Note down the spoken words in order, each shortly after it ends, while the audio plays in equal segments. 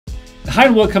Hi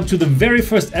and welcome to the very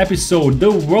first episode, the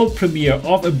world premiere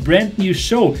of a brand new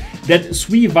show that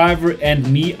SWEVIVER and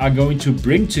me are going to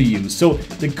bring to you. So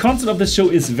the concept of the show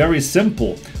is very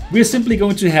simple. We're simply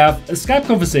going to have a Skype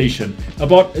conversation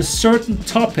about a certain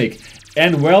topic,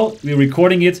 and well, we're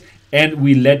recording it and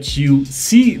we let you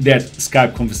see that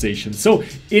Skype conversation. So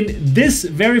in this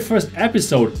very first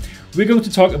episode, we're going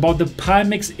to talk about the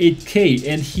Pimax 8K,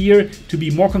 and here, to be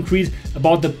more concrete,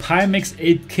 about the Pimax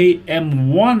 8K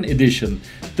M1 edition,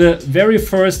 the very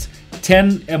first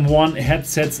 10 M1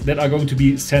 headsets that are going to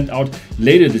be sent out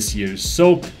later this year.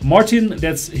 So Martin,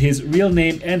 that's his real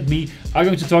name, and me are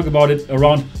going to talk about it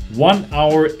around 1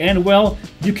 hour, and well,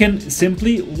 you can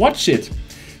simply watch it.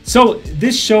 So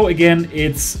this show, again,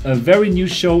 it's a very new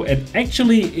show, and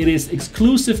actually it is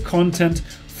exclusive content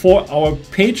for our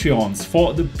Patreons,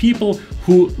 for the people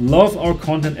who love our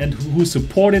content and who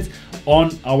support it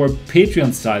on our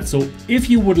Patreon side. So if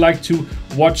you would like to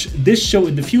watch this show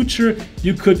in the future,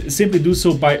 you could simply do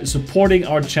so by supporting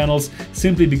our channels.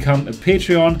 Simply become a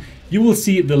Patreon. You will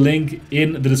see the link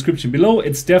in the description below.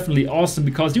 It's definitely awesome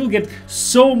because you'll get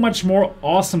so much more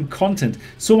awesome content,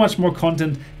 so much more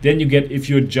content than you get if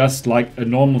you're just like a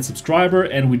normal subscriber.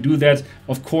 And we do that,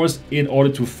 of course, in order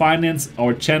to finance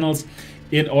our channels,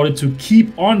 in order to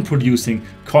keep on producing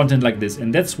content like this.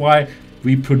 And that's why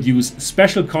we produce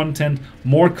special content,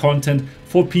 more content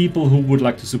for people who would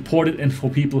like to support it and for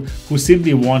people who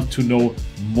simply want to know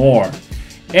more.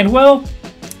 And well,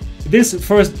 this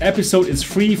first episode is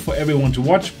free for everyone to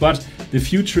watch, but the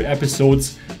future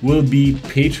episodes will be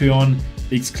Patreon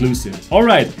exclusive. All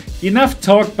right, enough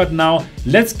talk, but now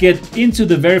let's get into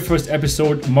the very first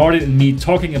episode, Martin and me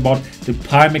talking about the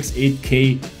Pimax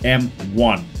 8K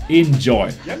M1. Enjoy.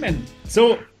 Yeah, man.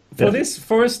 So for this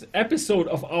first episode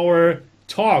of our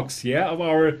talks, of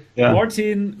our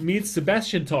Martin meets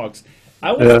Sebastian talks,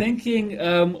 I was thinking,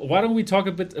 why don't we talk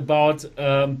a bit about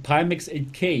Pimax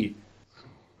 8K?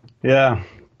 Yeah,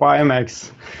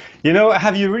 Pimax. You know,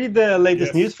 have you read the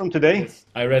latest news from today? Yes,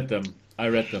 I read them.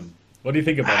 What do you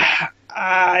think about it?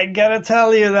 I gotta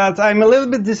tell you that I'm a little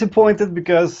bit disappointed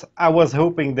because I was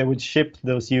hoping they would ship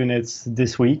those units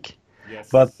this week. Yes.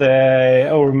 But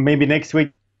or maybe next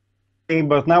week.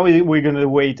 But now we're gonna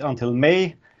wait until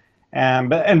May, and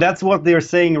that's what they're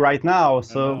saying right now.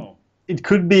 So it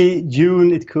could be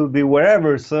June, it could be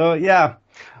wherever. So yeah,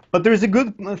 but there's a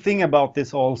good thing about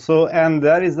this also, and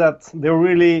that is that they're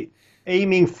really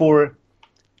aiming for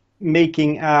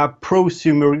making a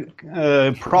prosumer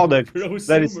product.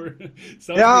 Prosumer.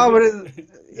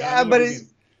 That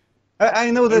is,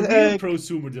 I know that a real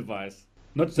prosumer device,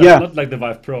 not like the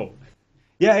Vive Pro.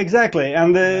 Yeah, exactly,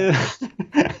 and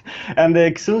and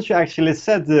Xunchu actually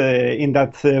said in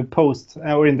that post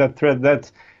or in that thread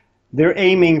that they're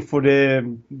aiming for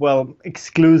the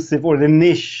exclusive or the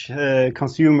niche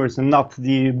consumers and not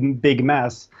the big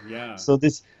mass. Yeah. So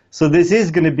this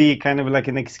is going to be kind of like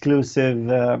an exclusive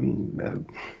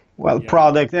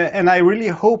product, and I really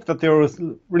hope that they're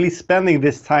really spending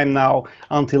this time now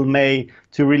until May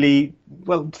to really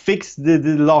fix the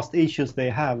last issues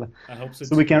they have. I hope so.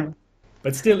 So we can.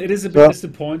 But still, it is a bit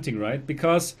disappointing, right?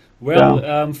 Because,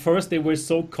 first they were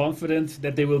so confident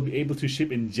that they will be able to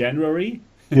ship in January.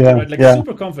 Right?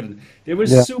 Super confident. They were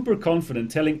super confident,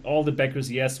 telling all the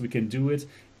backers, yes, we can do it.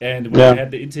 And when I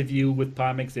had the interview with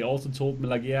Pimax, they also told me,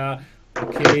 like,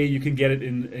 okay, you can get it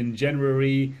in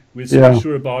January. We're super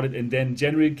sure about it. And then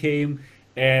January came,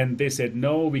 and they said,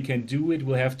 no, we can do it.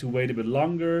 We'll have to wait a bit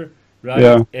longer.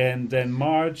 Right, and then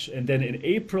March, and then in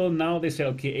April. Now they say,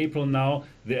 okay, April now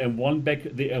the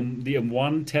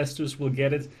M1 testers will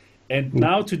get it, and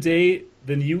now today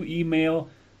the new email.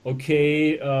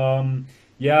 Okay,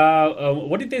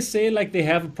 what did they say? Like they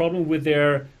have a problem with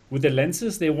their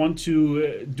lenses. They want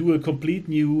to do a complete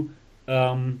new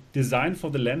design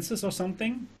for the lenses or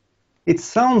something. It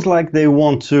sounds like they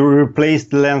want to replace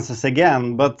the lenses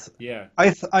again, but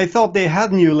I thought they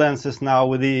had new lenses now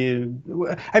with the.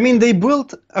 I mean, they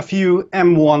built a few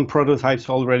M1 prototypes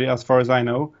already, as far as I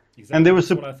know, exactly. And they were.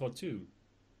 That's what I thought too.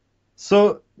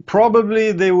 So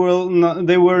probably they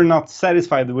were not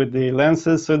satisfied with the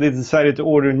lenses, so they decided to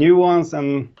order new ones,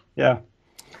 and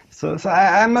So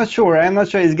I'm not sure.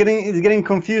 It's getting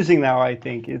confusing now. I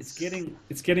think it's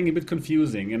getting a bit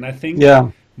confusing, and I think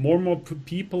more and more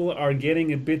people are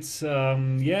getting a bit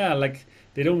like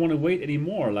they don't want to wait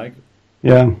anymore. Like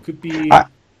could be.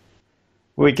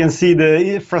 We can see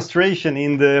the frustration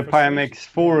in the Pimax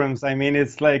forums. I mean,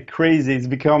 it's like crazy. It's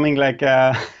becoming like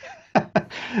a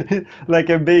like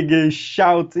a big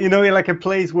shout, like a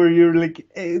place where you're like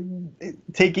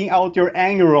taking out your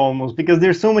anger almost, because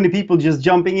there's so many people just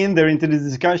jumping in there into the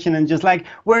discussion and just like,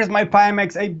 where's my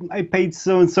Pimax? I paid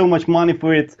so and so much money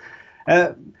for it.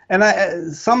 And I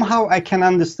somehow I can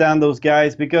understand those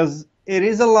guys, because it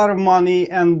is a lot of money,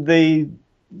 and they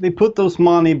put those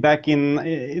money back in,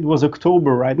 it was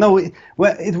October, right? No, it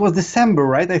was December,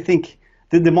 right? I think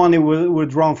the money were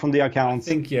drawn from the accounts.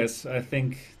 I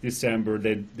think December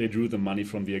they drew the money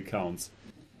from the accounts.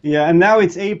 Yeah, and now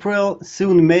it's April,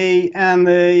 soon May, and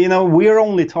we're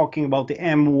only talking about the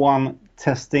M1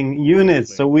 testing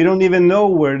units, so we don't even know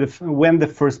when the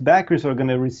first backers are going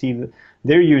to receive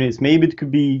their units. Maybe it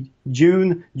could be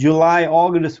June, July,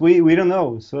 August. We don't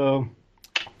know. So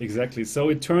exactly. So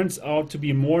it turns out to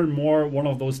be more and more one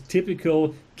of those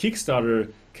typical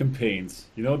Kickstarter campaigns,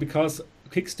 because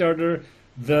Kickstarter,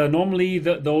 normally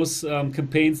those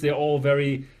campaigns, they're all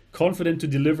very confident to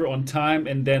deliver on time,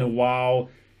 and then wow,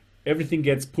 everything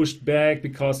gets pushed back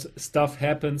because stuff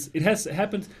happens. It has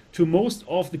happened to most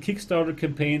of the Kickstarter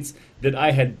campaigns that I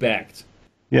had backed.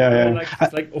 Yeah.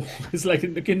 It's like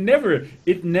it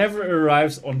never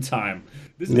arrives on time.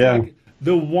 This is like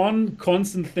the one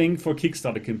constant thing for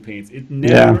Kickstarter campaigns. It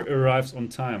never arrives on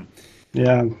time.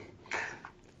 Yeah.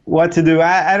 What to do?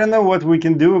 I don't know what we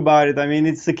can do about it. I mean,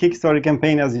 it's a Kickstarter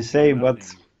campaign, as you say,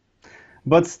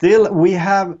 but still we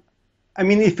have. I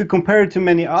mean, if you compare it to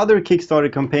many other Kickstarter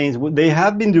campaigns, they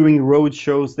have been doing road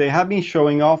shows. They have been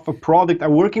showing off a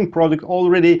working product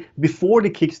already before the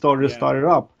Kickstarter started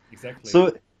up. Exactly.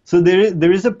 So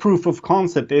there is a proof of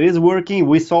concept. It is working.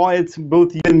 We saw it,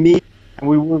 both you and me, and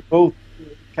we were both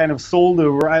kind of sold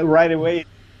right away.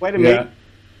 Quite amazing.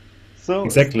 So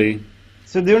exactly.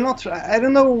 So they're not. I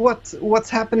don't know what's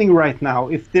happening right now.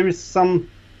 If there is some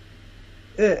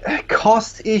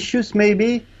cost issues,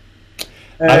 maybe.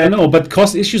 I don't know, but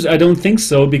cost issues, I don't think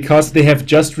so, because they have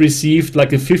just received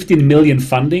like a 15 million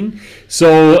funding.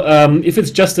 So if it's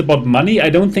just about money, I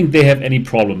don't think they have any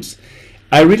problems.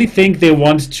 I really think they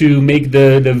want to make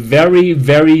the very,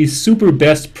 very super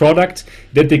best product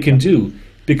that they can do,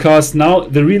 because now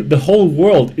the whole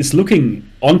world is looking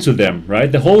onto them,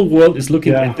 right? The whole world is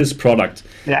looking at this product.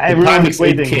 Yeah, everyone is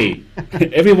waiting.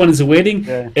 Everyone is waiting,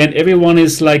 and everyone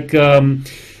is like,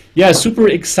 super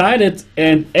excited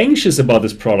and anxious about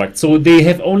this product. So they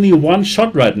have only one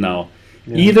shot right now.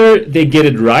 Either they get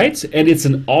it right and it's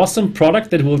an awesome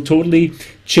product that will totally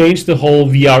change the whole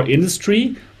VR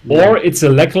industry, or it's a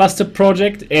lackluster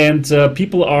project and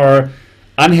people are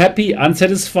unhappy,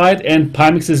 unsatisfied, and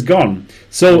Pimax is gone.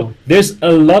 So there's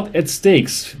a lot at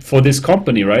stakes for this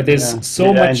company, right? There's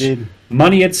so much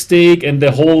money at stake, and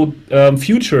the whole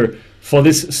future for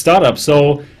this startup.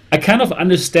 So I kind of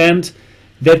understand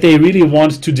that they really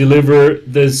want to deliver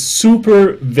the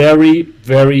super, very,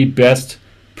 very best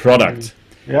product.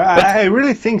 Yeah, I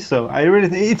really think so.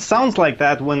 It sounds like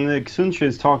that when Xuncha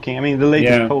is talking. I mean, the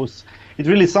latest posts. It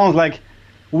really sounds like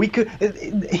we could.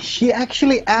 She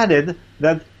actually added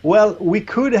that, well, we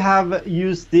could have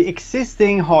used the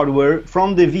existing hardware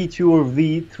from the V2 or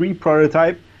V3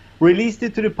 prototype, released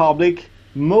it to the public.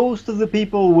 Most of the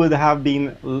people would have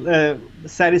been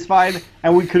satisfied,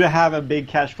 and we could have a big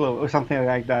cash flow or something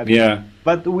like that. Yeah.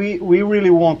 But we really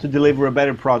want to deliver a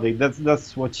better product.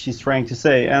 That's what she's trying to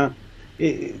say, and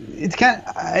it can.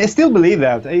 I still believe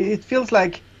that. It feels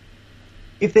like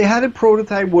if they had a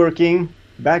prototype working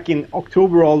back in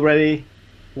October already,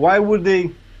 why would they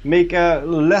make a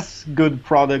less good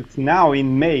product now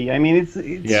in May? I mean,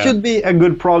 it should be a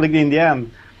good product in the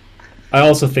end. I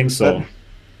also think so.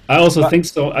 Think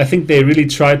so. I think they really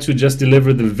tried to just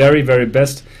deliver the very, very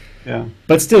best. Yeah.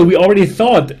 But still, we already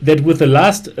thought that with the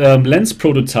last lens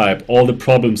prototype, all the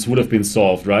problems would have been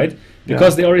solved, right?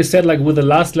 Because they already said, like, with the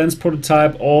last lens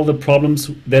prototype, all the problems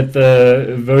that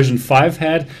the version 5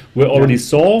 had were already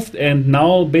solved, and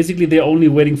now basically they're only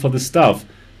waiting for the stuff.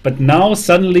 But now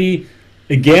suddenly,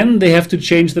 again, they have to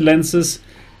change the lenses.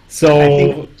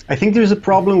 So I think there's a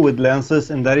problem with lenses,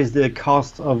 and that is the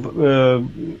cost of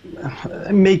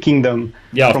making them.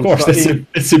 Yeah, of course,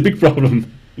 it's a big problem.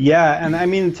 Yeah, and I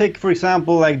mean, take for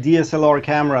example like DSLR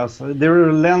cameras. There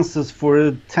are lenses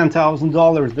for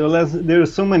 $10,000. There are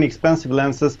so many expensive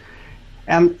lenses,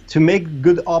 and to make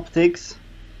good optics,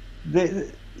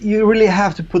 you really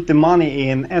have to put the money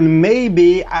in. And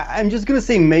maybe I'm just gonna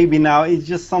say maybe now. It's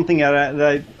just something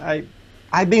that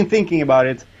I've been thinking about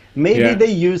it. Maybe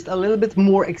they used a little bit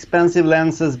more expensive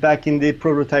lenses back in the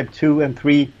prototype 2 and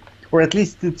 3, or at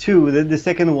least the 2, the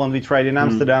second one we tried in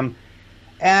Amsterdam.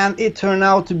 And it turned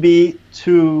out to be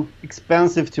too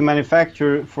expensive to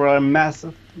manufacture for a mass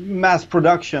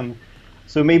production.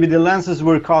 So maybe the lenses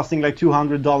were costing like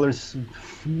 $200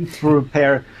 for a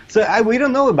pair. So we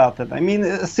don't know about that. I mean,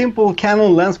 a simple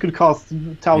Canon lens could cost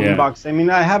 $1,000. I mean,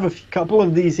 I have a couple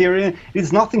of these here.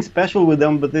 It's nothing special with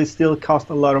them, but they still cost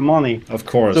a lot of money. Of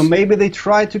course. So maybe they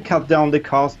try to cut down the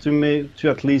cost to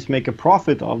at least make a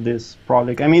profit of this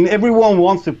product. I mean, everyone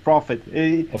wants to profit.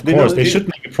 Of course, they should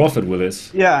make a profit with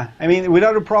this. Yeah, I mean,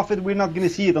 without a profit, we're not going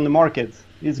to see it on the market.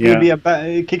 It's going to be a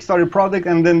Kickstarter product,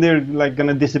 and then they're like going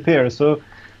to disappear. So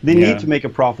they need to make a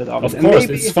profit of it. Of course,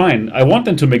 it's fine. I want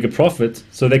them to make a profit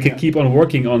so they can keep on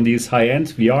working on these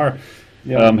high-end VR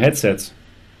headsets.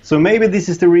 So maybe this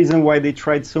is the reason why they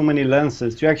tried so many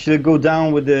lenses, to actually go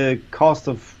down with the cost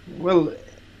of, well,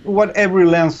 what every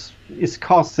lens is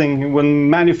costing when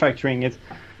manufacturing it.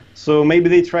 So maybe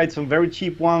they tried some very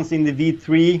cheap ones in the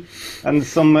V3 and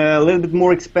some a little bit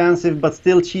more expensive, but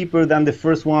still cheaper than the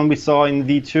first one we saw in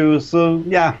V2. So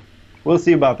yeah, we'll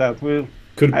see about that.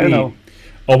 I don't know.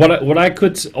 Or what I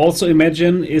could also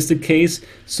imagine is the case.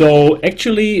 So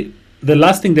actually, the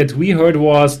last thing that we heard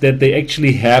was that they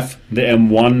actually have the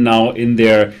M1 now in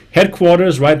their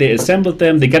headquarters, right? They assembled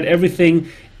them, they got everything.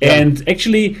 And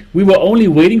actually, we were only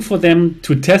waiting for them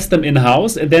to test them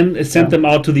in-house and then send them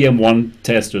out to the M1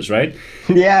 testers, right?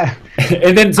 Yeah.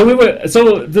 And then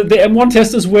the M1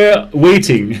 testers were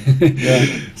waiting.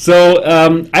 So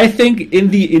I think in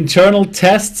the internal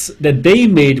tests that they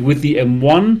made with the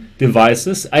M1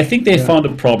 devices, I think they found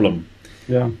a problem.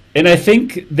 Yeah. And I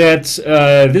think that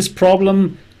this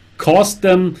problem caused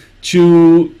them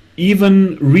to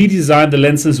even redesign the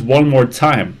lenses one more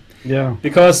time. Yeah.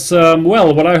 Because,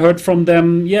 well, what I heard from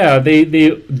them, they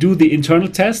do the internal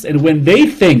test, and when they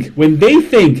think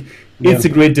it's a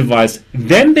great device,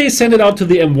 then they send it out to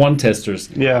the M1 testers.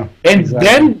 Yeah. And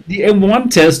then the M1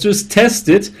 testers test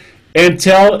it and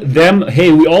tell them,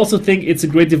 hey, we also think it's a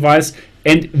great device,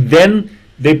 and then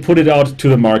they put it out to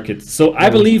the market. So I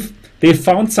believe they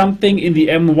found something in the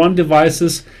M1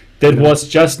 devices that was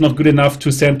just not good enough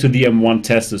to send to the M1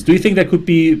 testers. Do you think that could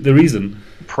be the reason?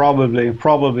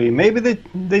 Probably. Maybe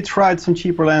they tried some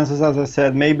cheaper lenses, as I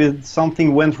said. Maybe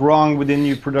something went wrong with the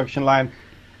new production line.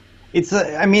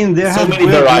 I mean, there have been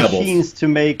machines to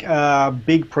make a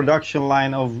big production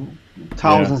line of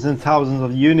thousands and thousands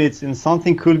of units, and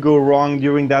something could go wrong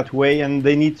during that way, and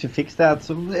they need to fix that.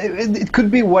 So it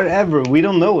could be whatever. We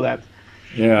don't know that.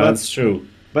 Yeah, that's true.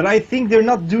 But I think they're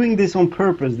not doing this on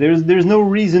purpose. There's no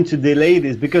reason to delay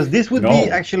this, because this would be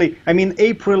actually, I mean,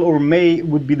 April or May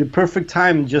would be the perfect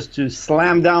time just to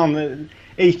slam down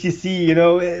HTC, you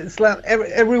know, slam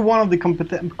every one of the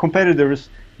competitors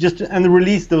and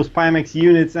release those Pimax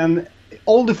units, and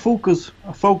all the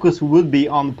focus would be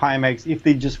on Pimax if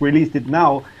they just released it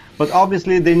now. But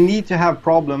obviously they need to have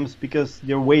problems because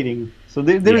they're waiting. So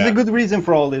there's a good reason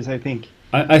for all this, I think.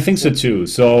 I think so too.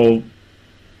 So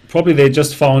probably they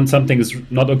just found something is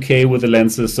not okay with the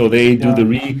lenses, so they do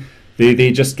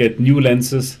they just get new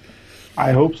lenses.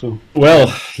 I hope so.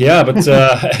 Well, yeah, but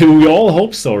we all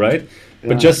hope so, right? Yeah.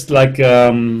 But just like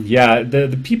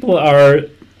the people are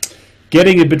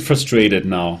getting a bit frustrated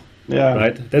now. Yeah.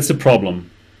 Right? That's the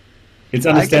problem. It's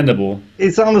understandable.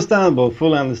 It's understandable,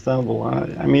 fully understandable.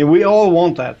 I mean, we all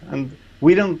want that, and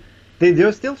we don't.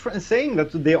 They're still saying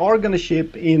that they are going to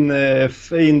ship in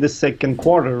the second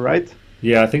quarter, right?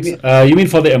 Yeah, I think so. You mean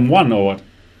for the M1 or what?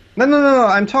 No.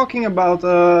 I'm talking about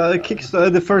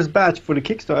the first batch for the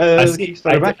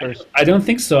Kickstarter backers. I don't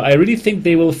think so. I really think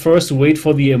they will first wait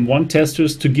for the M1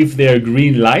 testers to give their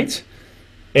green light,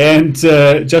 and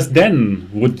just then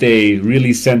would they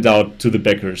really send out to the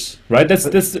backers, right? That's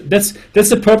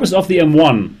the purpose of the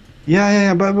M1.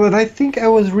 Yeah, but I think I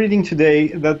was reading today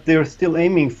that they're still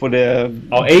aiming for the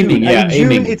aiming.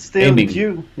 June, it's still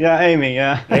June. Yeah, aiming.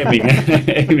 Yeah.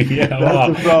 Aiming. Yeah.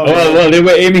 Wow. Well, they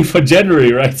were aiming for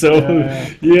January, right? So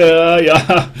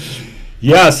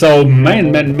yeah. So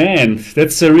man,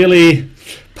 that's a really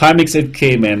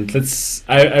Pimax-8K, man.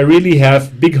 I really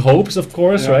have big hopes, of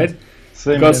course, right?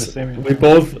 Same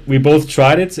here. We both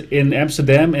tried it in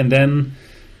Amsterdam, and then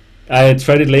I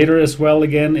tried it later as well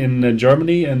again in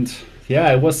Germany, and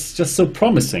it was just so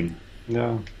promising.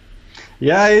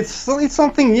 Yeah, it's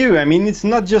something new. I mean, it's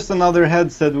not just another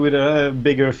headset with a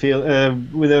bigger field,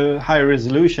 with a higher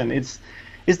resolution. It's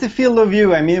the field of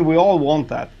view. I mean, we all want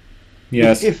that.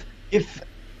 Yes. If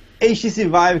HTC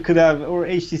Vive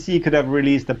HTC could have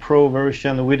released a Pro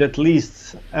version with at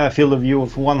least a field of view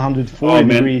of 140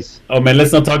 degrees. Oh man,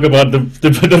 let's not talk about the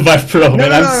Vive Pro.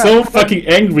 I'm so fucking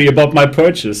angry about my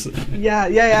purchase. Yeah,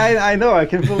 I know. I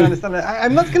can fully understand that.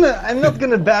 I'm not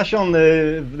gonna bash on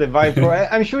the Vive Pro.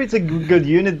 I'm sure it's a good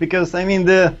unit, because I mean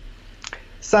the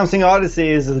Samsung Odyssey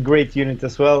is a great unit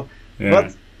as well.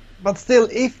 Yeah. But still,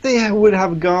 if they would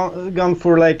have gone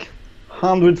for like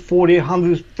 140,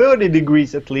 130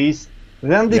 degrees at least,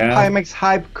 then the Pimax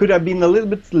hype could have been a little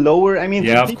bit lower. I mean,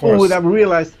 people would have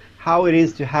realized how it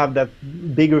is to have that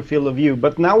bigger field of view.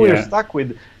 But now we're stuck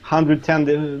with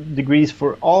 110 degrees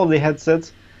for all the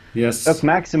headsets. Yes. That's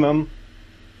maximum.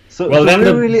 So, we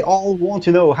really all want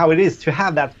to know how it is to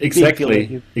have that big field of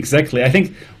view. Exactly. I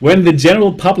think when the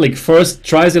general public first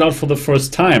tries it out for the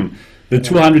first time, the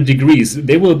 200 degrees,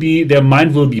 their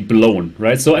mind will be blown,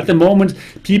 right? So at the moment,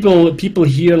 people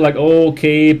hear like, oh,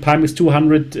 okay, Pimax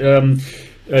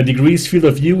 200 degrees field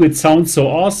of view, it sounds so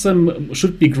awesome,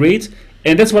 should be great.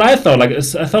 And that's what I thought. Like,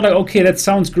 okay, that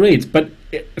sounds great. But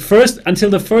until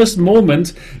the first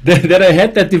moment that I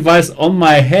had that device on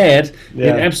my head in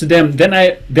Amsterdam, then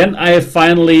I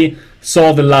finally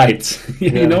saw the light.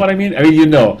 You know what I mean? I mean, you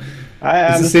know.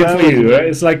 It's the same for you, right?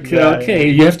 It's like, okay,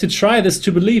 you have to try this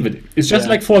to believe it. It's just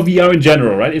like for VR in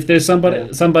general, right? If there's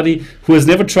somebody who has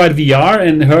never tried VR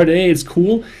and heard, hey, it's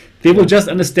cool, they will just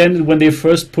understand it when they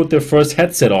first put their first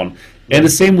headset on. And the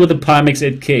same with the Pimax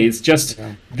 8K. It's just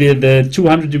the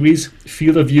 200 degrees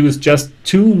field of view is just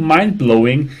too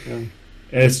mind-blowing.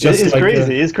 It's just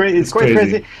crazy. It's quite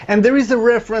crazy. And there is a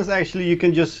reference, actually, you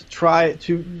can just try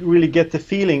to really get the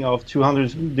feeling of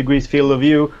 200 degrees field of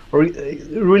view, or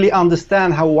really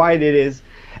understand how wide it is.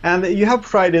 And you have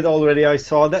tried it already, I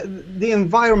saw. That the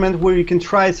environment where you can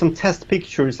try some test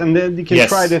pictures, and then you can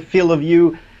try the field of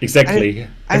view. Exactly.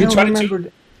 Have you tried it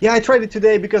too? Yeah, I tried it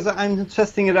today because I'm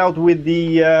testing it out with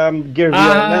the Gear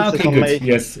VR lenses on my.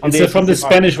 Yes, it's from the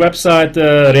Spanish website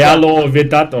Realo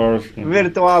Verdad or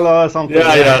Virtual or something.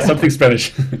 Yeah, something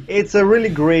Spanish. It's a really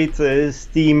great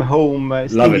Steam home,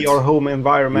 Steam VR home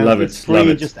environment. Love it. It's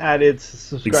free. Just add it.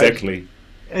 Subscribe. Exactly.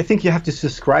 I think you have to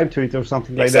subscribe to it or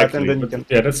something like that, and then you can.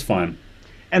 Yeah, that's fine.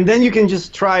 And then you can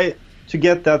just try to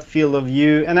get that field of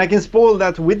view, and I can spoil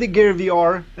that with the Gear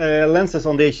VR lenses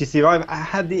on the HTC Vive, I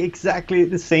had exactly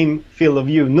the same field of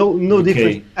view, no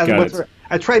difference.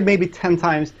 I tried maybe 10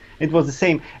 times, it was the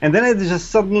same, and then I just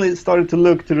suddenly started to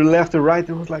look to the left or right,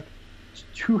 it was like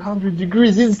 200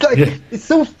 degrees. It's like it's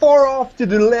so far off to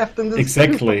the left, and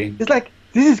exactly. It's like,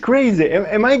 this is crazy.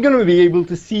 Am I going to be able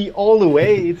to see all the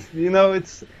way?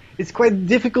 It's quite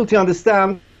difficult to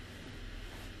understand,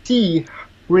 see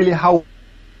really how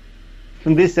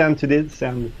from this end to this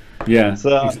end. Yeah,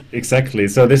 exactly.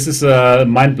 So this is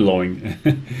mind-blowing.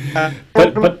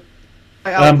 but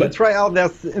try out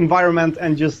that environment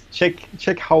and just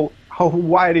check how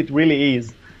wide it really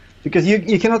is, because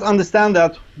you cannot understand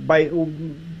that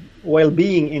while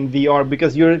being in VR,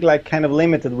 because you're like kind of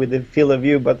limited with the field of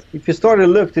view. But if you start to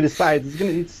look to the side,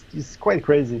 it's quite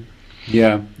crazy.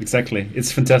 Yeah, exactly.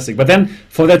 It's fantastic. But then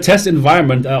for that test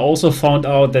environment, I also found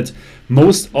out that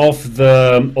most of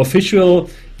the official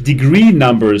degree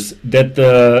numbers that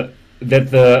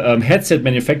the headset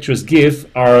manufacturers give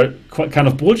are kind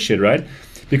of bullshit, right?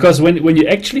 Because when you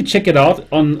actually check it out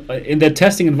in their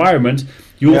testing environment,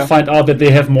 you will find out that they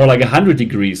have more like 100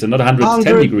 degrees and not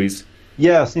 110 degrees.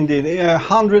 Yes, indeed.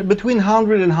 Between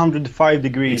 100 and 105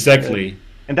 degrees. Exactly.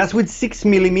 And that's with 6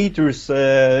 millimeters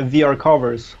VR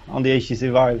covers on the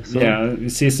HTC Vive. So. Yeah, you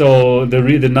see, so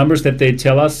the numbers that they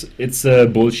tell us, it's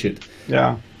bullshit.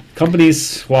 Yeah.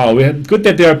 Companies, wow, good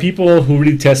that there are people who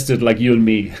really test it like you and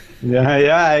me.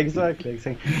 Yeah, exactly.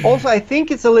 Also, I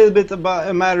think it's a little bit about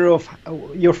a matter of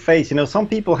your face. You know, some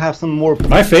people have some more.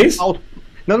 My face? No.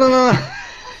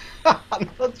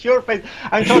 Not your face.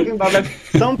 I'm talking about that.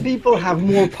 Some people have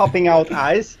more popping out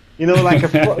eyes. You know, like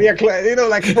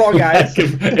like frog eyes.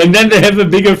 And then they have a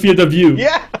bigger field of view.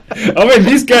 Yeah. Oh man,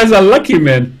 these guys are lucky,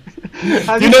 man.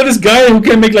 You know this guy who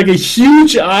can make like a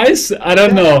huge eyes? I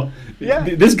don't know. Yeah.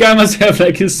 This guy must have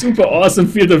like a super awesome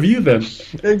field of view then.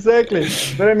 Exactly.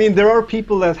 But I mean, there are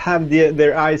people that have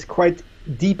their eyes quite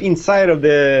deep inside of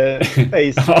the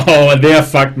face. Oh, they are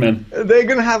fucked, man. They're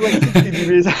gonna have like 60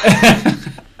 degrees.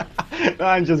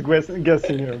 I'm just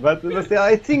guessing here, but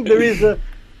I think there is a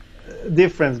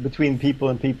difference between people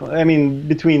and people. I mean,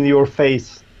 between your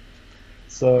face.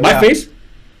 So my face?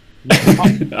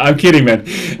 I'm kidding, man.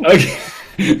 Okay.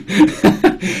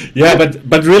 Yeah,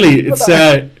 but really, it's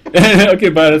okay,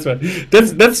 but that's fine.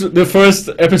 That's the first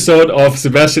episode of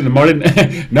Sebastian and Martin.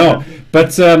 No,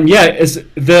 but yeah,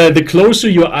 the closer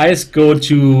your eyes go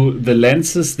to the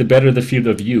lenses, the better the field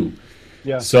of view.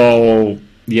 Yeah. So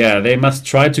yeah, they must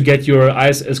try to get your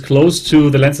eyes as close to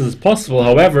the lenses as possible.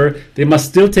 However, they must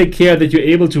still take care that you're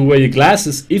able to wear your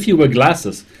glasses if you wear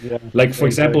glasses. Yeah, like for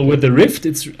example, with the Rift,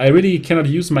 I really cannot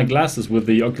use my glasses with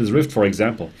the Oculus Rift, for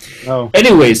example. Oh.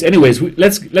 Anyways,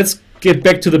 let's get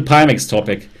back to the Pimax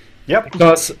topic. Yep.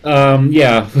 Because,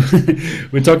 yeah,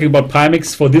 we're talking about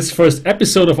Pimax for this first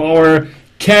episode of our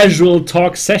casual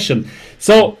talk session.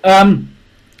 So,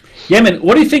 yeah, man,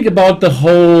 what do you think about the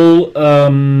whole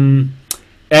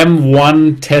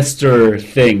M1 tester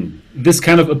thing? This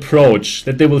kind of approach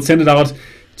that they will send it out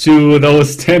to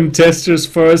those 10 testers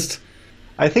first?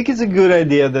 I think it's a good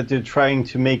idea that you're trying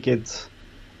to make it,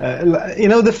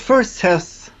 the first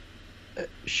test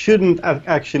shouldn't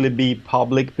actually be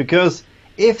public, because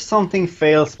if something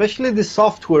fails, especially the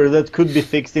software that could be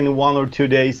fixed in 1 or 2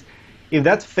 days, if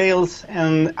that fails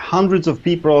and hundreds of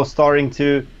people are starting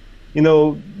to,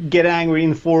 get angry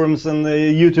in forums and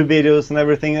YouTube videos and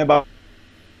everything about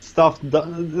stuff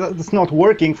that's not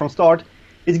working from start,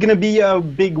 it's going to be a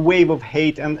big wave of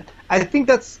hate. And I think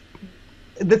that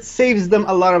saves them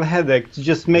a lot of headache to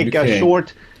just make a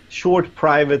short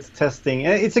private testing.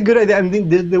 It's a good idea. I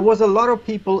mean, there was a lot of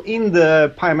people in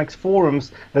the Pimax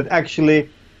forums that actually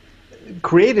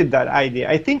created that idea.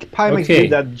 I think Pimax did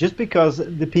that just because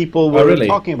the people were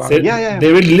talking about it. Yeah.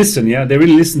 They really listen, They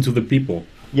really listen to the people.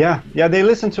 Yeah, they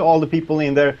listen to all the people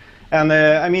in there. And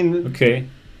I mean,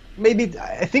 maybe,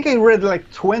 I think I read like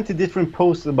 20 different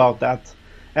posts about that.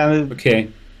 And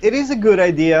it is a good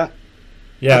idea.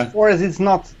 Yeah. As far as it's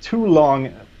not too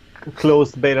long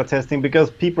closed beta testing,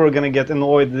 because people are going to get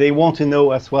annoyed. They want to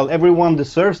know as well. Everyone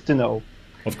deserves to know.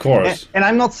 Of course. And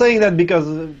I'm not saying that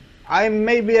because I'm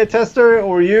maybe a tester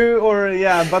or you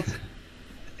but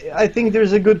I think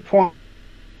there's a good point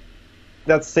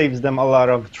that saves them a lot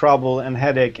of trouble and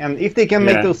headache. And if they can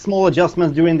make those small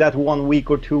adjustments during that 1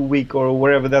 week or 2 week or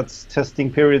wherever that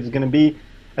testing period is going to be,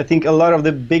 I think a lot of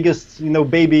the biggest,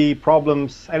 baby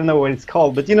problems, I don't know what it's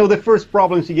called, but the first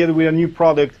problems you get with a new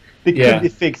product, they could be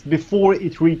fixed before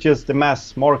it reaches the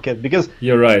mass market. Because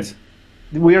you're right,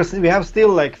 we have still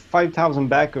like 5,000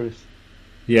 backers.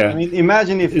 Yeah, I mean,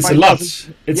 imagine if it's a lot.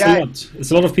 It's a lot.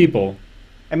 It's a lot of people.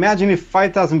 Imagine if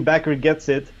 5,000 backer gets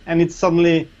it and it's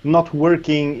suddenly not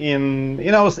working in,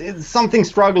 something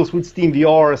struggles with Steam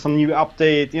VR, some new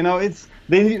update.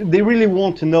 They really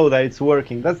want to know that it's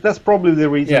working. That's probably the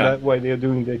reason why they're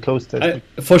doing the closed testing.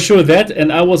 For sure that,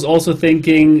 and I was also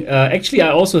thinking, actually I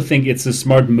also think it's a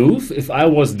smart move. If I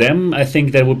was them, I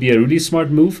think that would be a really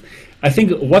smart move. I think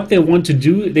what they want to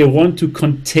do, they want to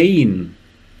contain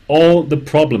all the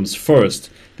problems first.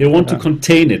 They want to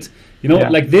contain it.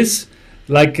 Like this,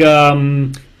 like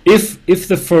if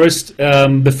the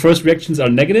first reactions are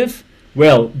negative,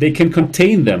 well, they can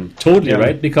contain them totally,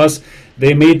 right? Because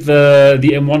they made the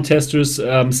M1 testers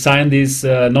sign these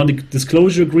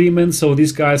non-disclosure agreements, so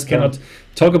these guys cannot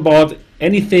talk about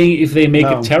anything if they make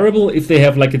it terrible, if they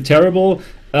have like a terrible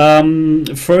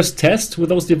first test with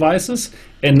those devices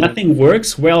and nothing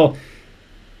works, well,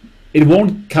 it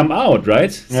won't come out,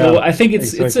 right? So I think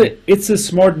it's a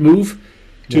smart move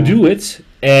to do it,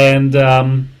 and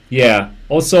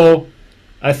also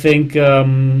I think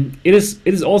it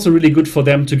is also really good for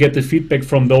them to get the feedback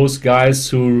from those guys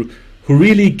who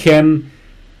really can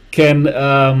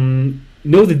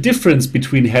know the difference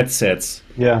between headsets.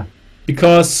 Yeah.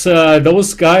 Because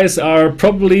those guys are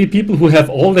probably people who have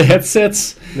all the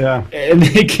headsets. Yeah. And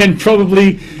they can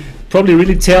probably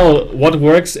really tell what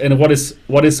works and what is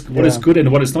good and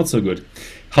what is not so good.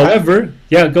 However,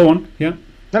 go on. Yeah.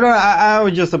 No, I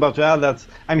was just about to add that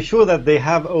I'm sure that they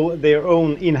have their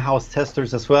own in-house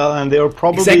testers as well, and they are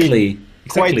probably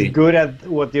quite good at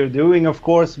what they're doing, of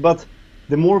course, but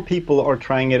the more people are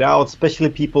trying it out, especially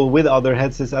people with other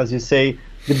headsets, as you say,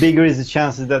 the bigger is the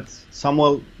chances that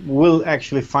someone will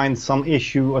actually find some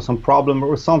issue or some problem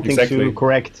or something to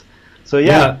correct. So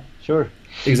sure.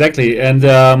 Exactly, and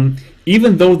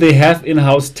even though they have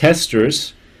in-house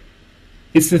testers,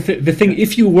 it's the thing,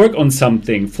 if you work on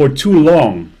something for too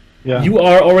long, you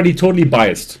are already totally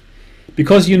biased.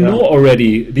 Because you know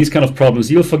already these kind of problems,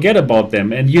 you'll forget about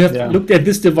them, and you have looked at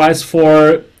this device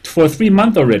for 3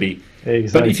 months already.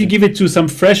 But if you give it to some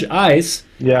fresh eyes,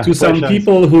 to some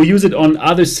people who use it on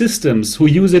other systems, who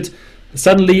use it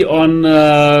suddenly on,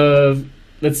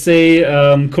 let's say,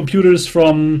 computers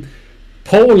from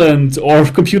Poland or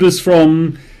computers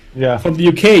from the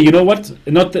UK, you know what?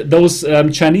 Not those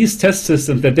Chinese test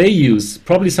systems that they use.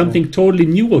 Probably something totally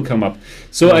new will come up.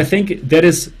 So I think that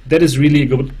is really a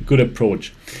good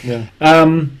approach.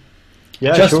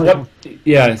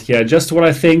 Just what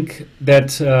I think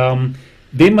that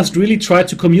they must really try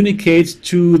to communicate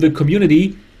to the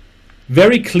community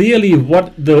very clearly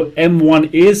what the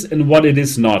M1 is and what it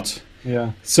is not.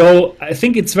 So I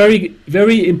think it's very,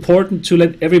 very important to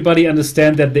let everybody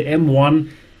understand that the M1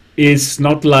 is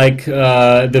not like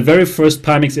the very first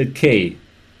Pimax-8K.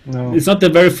 No. It's not the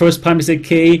very first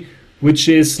Pimax-8K which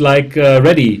is like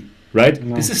ready right?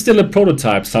 No. This is still a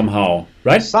prototype somehow,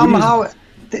 right? Somehow,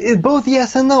 both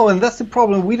yes and no, and that's the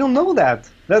problem. We don't know that.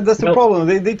 That's the problem.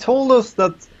 They told us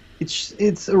that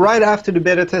it's right after the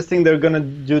beta testing they're gonna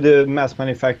do the mass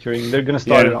manufacturing. They're gonna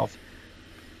start it off.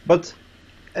 But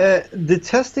the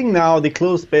testing now, the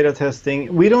closed beta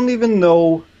testing, we don't even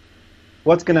know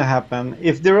what's gonna happen.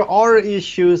 If there are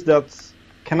issues that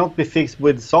cannot be fixed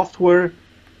with software,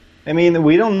 I mean,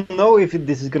 we don't know if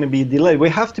this is going to be delayed. We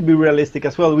have to be realistic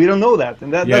as well. We don't know that,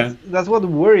 and that's what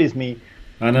worries me.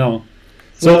 I know.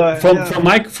 So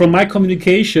from my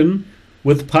communication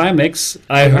with Pimax,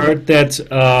 I heard that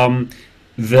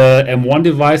the M1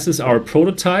 devices are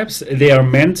prototypes. They are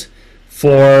meant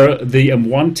for the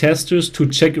M1 testers to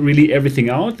check really everything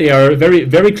out. They are very,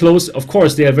 very close. Of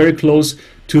course, they are very close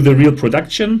to the real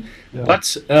production,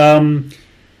 but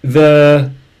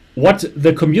what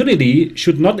the community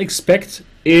should not expect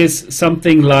is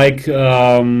something like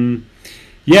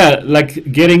like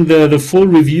getting the full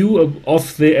review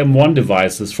of the M1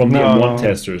 devices from the M1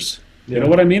 testers. You know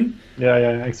what I mean?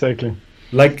 Yeah, exactly.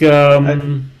 Like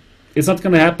it's not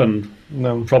going to happen.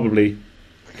 No, probably.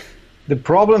 The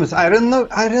problem is I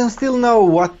don't still know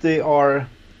what they are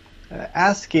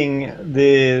asking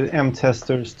the M1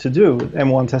 testers to do.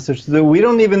 We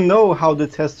don't even know how the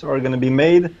tests are going to be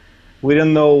made. We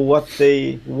don't know what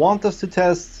they want us to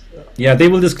test. Yeah, they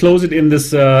will disclose it in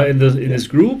this this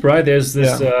group, right? There's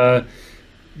this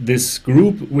this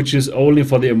group which is only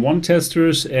for the M1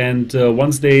 testers, and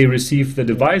once they receive the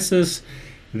devices,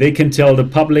 they can tell the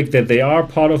public that they are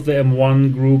part of the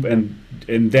M1 group, and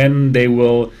then they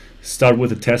will start with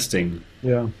the testing.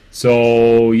 Yeah.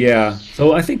 So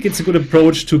so I think it's a good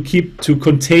approach to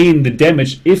contain the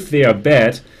damage if they are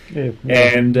bad.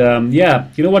 And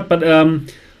you know what? But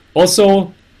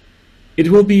also, it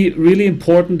will be really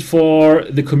important for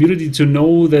the community to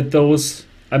know that those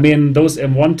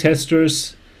M1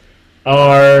 testers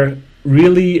are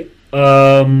really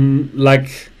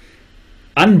like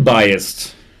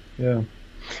unbiased.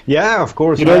 Yeah, of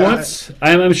course. You know what?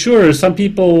 I'm sure some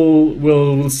people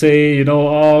will say, you know,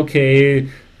 oh, okay,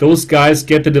 those guys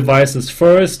get the devices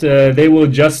first. They will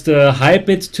just hype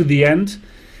it to the end.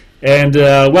 And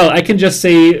well, I can just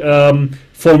say,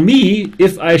 for me,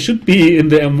 if I should be in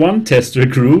the M1 tester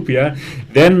group,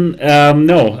 then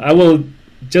no, I will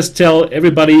just tell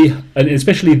everybody, and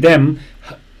especially them,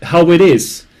 how it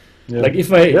is. Like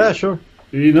if I, sure.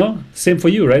 You know, same for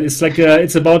you, right? It's like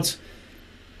it's about.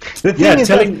 The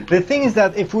thing is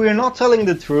that if we are not telling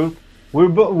the truth,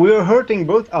 we're hurting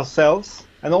both ourselves,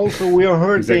 and also we are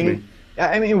hurting.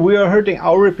 Exactly. I mean, we are hurting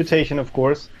our reputation, of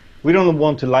course. We don't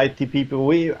want to lie to people.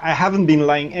 I haven't been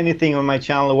lying anything on my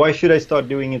channel. Why should I start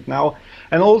doing it now?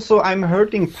 And also, I'm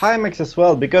hurting Pimax as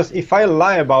well, because if I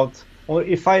lie about, or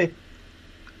if I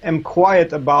am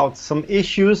quiet about some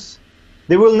issues,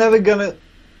 they will never gonna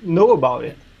know about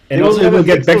it. And also it will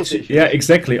get back to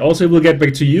exactly. Also, it will get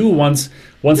back to you once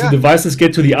the devices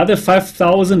get to the other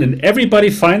 5,000 and everybody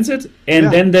finds it,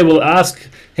 and then they will ask,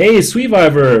 "Hey,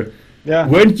 SWEVIVER,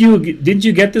 didn't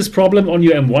you get this problem on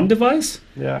your M1 device?"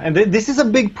 Yeah, and this is a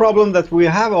big problem that we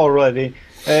have already,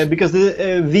 because the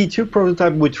V2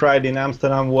 prototype we tried in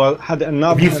Amsterdam had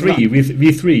enough.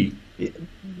 V3.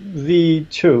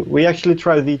 V2. We actually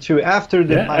tried V2 after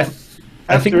the.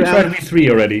 I think we tried V3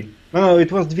 already. No,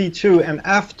 it was V2, and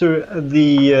after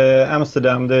the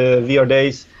Amsterdam, the VR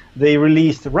days, they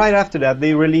released, right after that,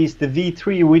 they released the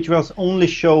V3, which was only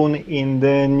shown in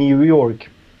the New York.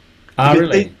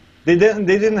 Really? They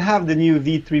didn't have the new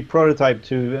V3 prototype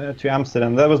to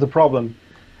Amsterdam. That was the problem,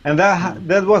 and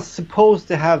that was supposed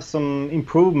to have some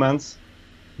improvements,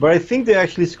 but I think they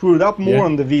actually screwed up more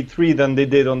on the V3 than they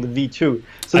did on the V2.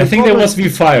 So I think there was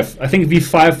V5. I think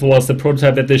V5 was the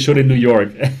prototype that they showed in New York.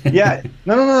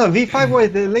 No. V5 was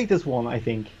the latest one, I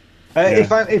think.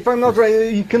 If I'm not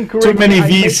right, you can correct me. Too many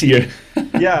V's here.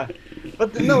 But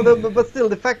but still,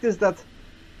 the fact is that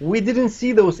we didn't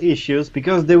see those issues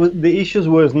because the issues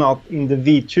was not in the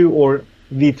V2 or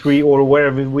V3 or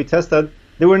wherever we tested.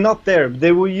 They were not there.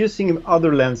 They were using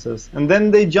other lenses, and then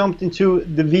they jumped into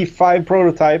the V5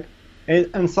 prototype,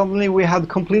 and suddenly we had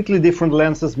completely different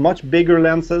lenses, much bigger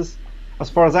lenses.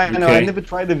 As far as I know, I never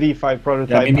tried the V5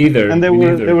 prototype. Yeah, me neither. And there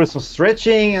was some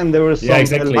stretching, and there was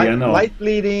some light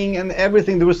bleeding, and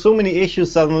everything. There were so many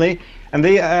issues suddenly, and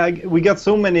we got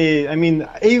so many. I mean,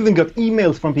 I even got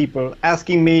emails from people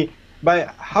asking me,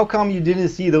 how come you didn't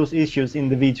see those issues in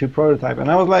the V2 prototype? And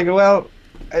I was like, well,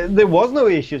 there was no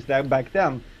issues back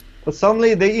then, but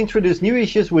suddenly they introduced new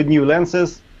issues with new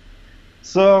lenses.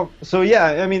 So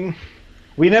yeah, I mean,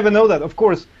 we never know that. Of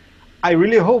course, I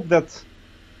really hope that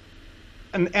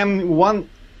an M1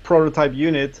 prototype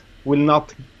unit will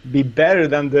not be better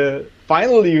than the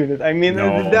final unit. I mean,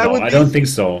 I don't think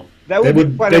so. That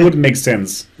wouldn't make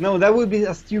sense. No, that would be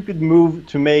a stupid move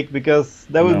to make, because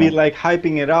that would be like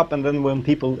hyping it up, and then when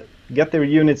people get their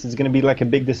units, it's going to be like a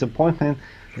big disappointment.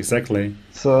 Exactly.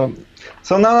 So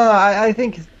no, I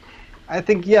think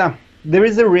yeah, there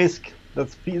is a risk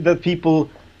that people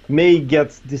may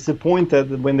get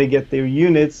disappointed when they get their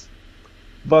units.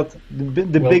 But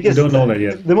the biggest, we don't know that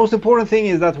yet. The most important thing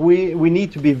is that we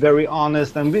need to be very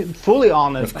honest and be fully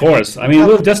honest. Of course. I mean,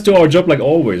 we'll just do our job like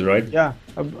always, right? Yeah.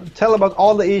 Tell about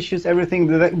all the issues, everything,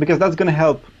 because that's going to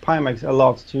help Pimax a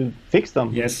lot to fix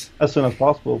them. Yes. As soon as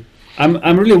possible.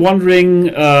 I'm really wondering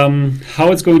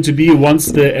how it's going to be once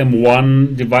the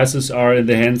M1 devices are in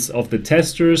the hands of the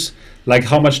testers. Like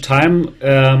how much time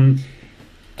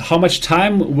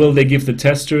will they give the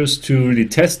testers to really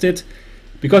test it?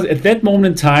 Because at that moment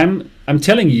in time, I'm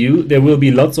telling you, there will be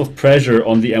lots of pressure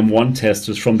on the M1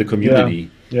 testers from the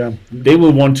community. Yeah. They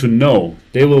will want to know.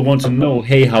 They will want to know,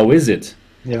 hey, how is it?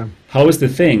 Yeah. How is the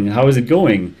thing? How is it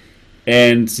going?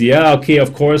 And yeah, okay,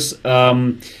 of course,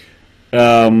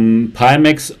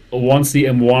 Pimax wants the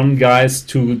M1 guys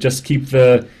to just keep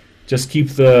the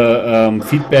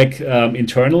feedback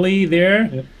internally there.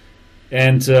 Yeah.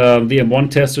 And the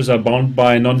M1 testers are bound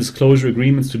by non-disclosure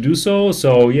agreements to do so.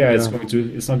 So yeah,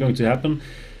 it's not going to happen.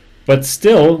 But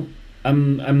still,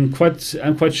 I'm quite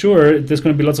sure there's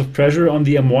going to be lots of pressure on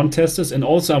the M1 testers. And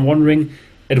also, I'm wondering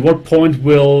at what point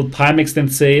will Pimax then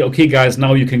say, okay, guys,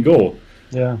 now you can go?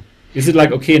 Yeah. Is it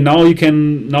like, okay, now you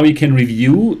can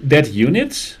review that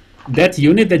unit that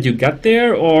you got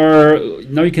there, or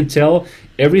now you can tell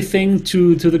everything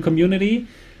to the community?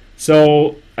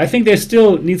 So I think there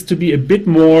still needs to be a bit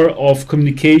more of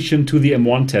communication to the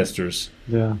M1 testers.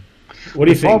 Yeah. What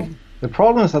do you think? The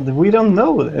problem is that we don't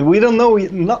know. We don't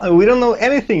know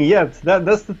anything yet.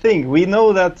 That's the thing. We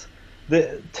know that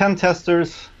the 10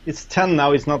 testers, it's 10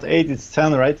 now, it's not 8, it's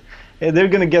 10, right? They're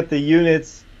going to get the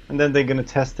units and then they're going to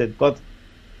test it. But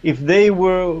if they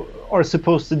are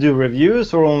supposed to do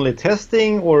reviews or only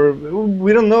testing, or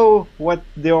we don't know what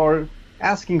they are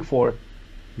asking for.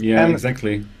 Yeah,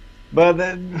 exactly.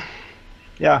 But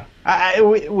yeah,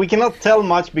 we cannot tell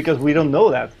much because we don't know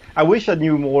that. I wish I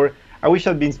knew more. I wish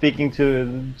I'd been speaking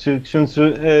to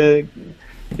Shunsu,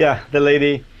 the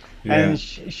lady, and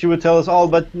she would tell us all.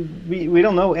 But we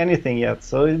don't know anything yet,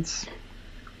 so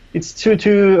it's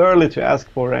too early to ask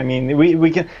for. I mean,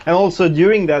 we can, and also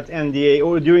during that NDA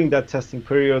or during that testing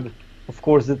period, of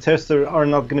course, the testers are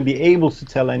not going to be able to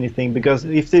tell anything, because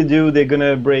if they do, they're going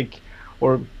to break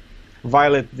or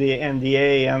violate the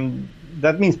NDA, and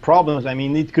that means problems. I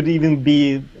mean, it could even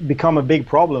become a big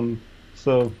problem.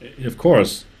 So of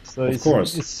course,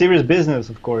 it's serious business.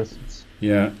 Of course,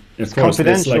 it's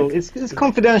confidential. It's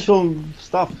confidential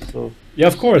stuff. So yeah,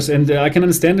 of course, and I can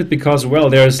understand it because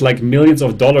there's like millions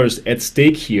of dollars at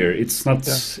stake here. It's not.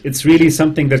 Yeah. It's really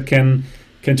something that can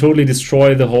totally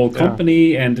destroy the whole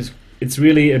company, and it's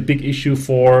really a big issue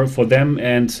for them.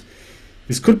 And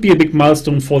this could be a big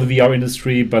milestone for the VR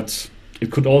industry, but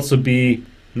it could also be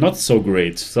not so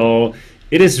great. So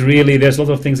it is really, there's lots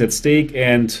of things at stake,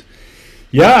 and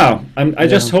I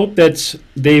just hope that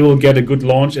they will get a good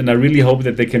launch, and I really hope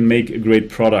that they can make a great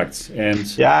product. And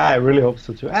I really hope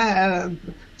so too. And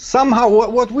somehow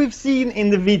what we've seen in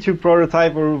the V2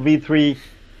 prototype or V3,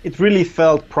 it really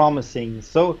felt promising.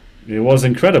 So it was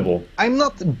incredible. I'm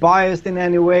not biased in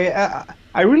any way.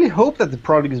 I really hope that the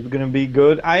product is going to be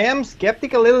good. I am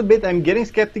skeptic a little bit. I'm getting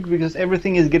skeptic because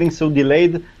everything is getting so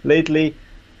delayed lately.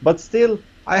 But still,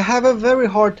 I have a very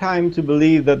hard time to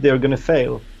believe that they're going to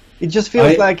fail. It just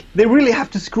feels like they really have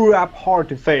to screw up hard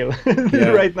to fail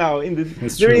right now.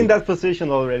 They're in that position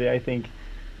already, I think.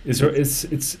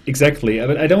 It's exactly.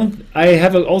 But I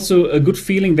have also a good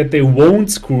feeling that they won't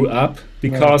screw up,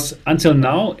 because until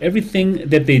now, everything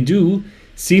that they do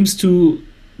seems to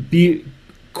be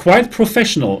quite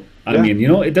professional. I mean,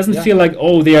 it doesn't feel like,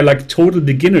 they are like total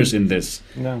beginners in this.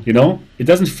 No. It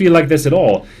doesn't feel like this at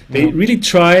all. They really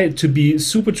try to be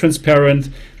super transparent.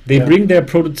 They bring their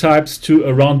prototypes to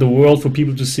around the world for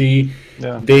people to see.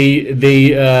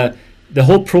 The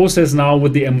whole process now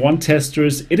with the M1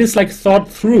 testers, it is like thought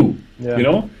through.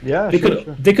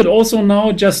 They could also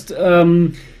now just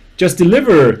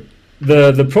deliver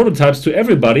the prototypes to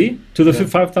everybody, to the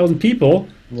 5,000 people,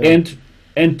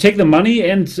 and take the money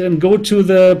and go to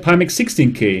the Pimax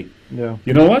 16K.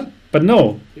 You know what? But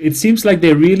no, it seems like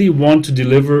they really want to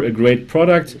deliver a great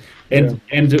product and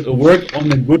work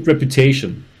on a good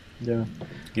reputation.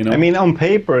 I mean, on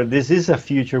paper, this is a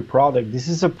future product. This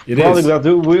is a product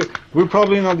that we're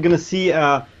probably not going to see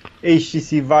a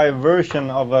HTC Vive version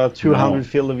of a 200 No.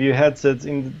 field of view headset.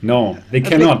 No, they I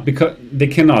cannot, because they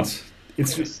cannot.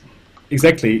 It's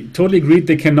exactly, totally agreed.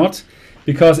 They cannot,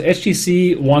 because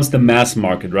HTC wants the mass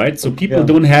market, right? So people Yeah.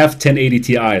 don't have 1080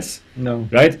 Ti's, No.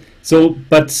 right? So,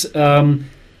 but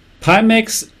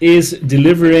Pimax is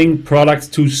delivering products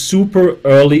to super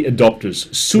early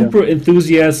adopters, super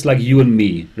enthusiasts like you and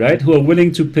me, right? Who are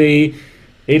willing to pay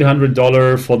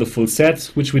 $800 for the full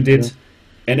set, which we did. Yeah.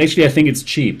 And actually, I think it's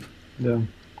cheap. Yeah.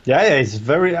 Yeah, it's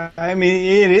very. I mean,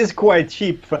 it is quite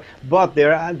cheap, but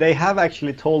they have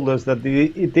actually told us that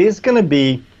it is going to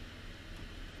be.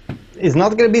 It's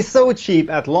not going to be so cheap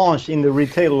at launch in the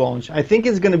retail launch. I think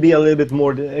it's going to be a little bit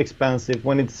more expensive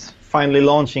when it's finally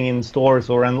launching in stores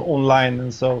or online,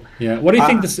 and so. Yeah. What do you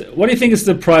think? What do you think is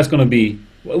the price going to be?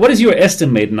 What is your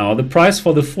estimate now? The price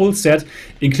for the full set,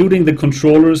 including the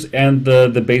controllers and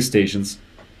the base stations.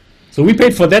 So we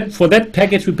paid for that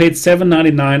package. We paid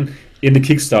 $799 in the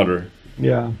Kickstarter.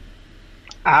 Yeah,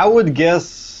 I would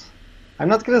guess. I'm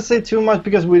not gonna say too much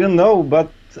because we don't know, but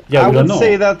Yeah, I we don't would know.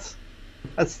 say that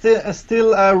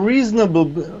still a reasonable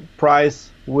price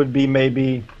would be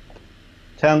maybe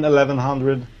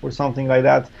 10-1100 or something like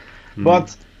that.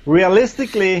 But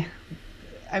realistically,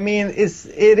 I mean,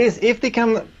 it is if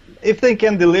they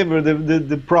can deliver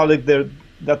the product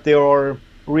that they are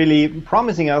really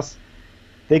promising us.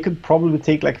 They could probably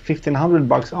take like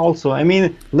 $1,500 also. I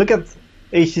mean, look at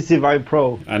HTC Vive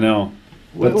Pro. I know,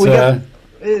 but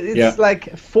It's like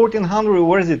 1,400.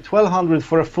 Where is it? 1,200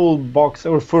 for a full box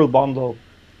or full bundle.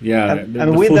 yeah, and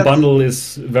the with full that- bundle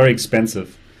is very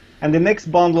expensive. And the next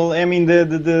bundle, I mean,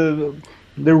 the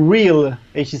real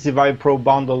HTC Vive Pro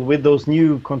bundle with those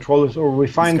new controllers or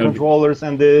refined gonna be- controllers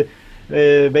and the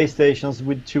base stations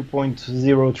with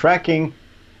 2.0 tracking.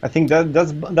 I think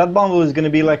that bundle is going to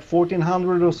be like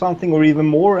 1,400 or something, or even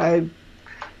more.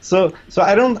 So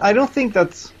I don't think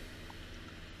that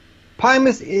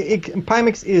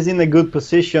Pimax is in a good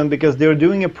position because they're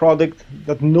doing a product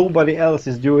that nobody else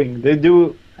is doing.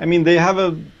 They have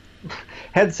a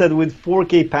headset with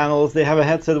 4K panels. They have a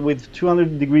headset with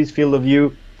 200 degrees field of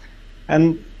view,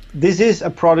 and this is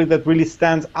a product that really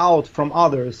stands out from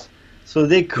others. So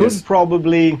they could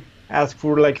probably ask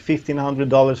for like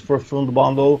 $1,500 for a full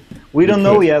bundle. We don't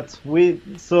know yet.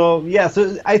 So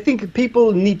I think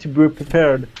people need to be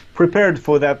prepared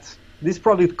for that. This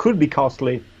product could be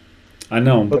costly. I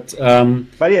know, but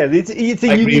yeah, it's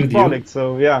a unique product.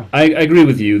 So yeah, I agree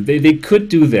with you. They could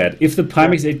do that if the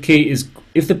Pimax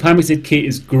 8K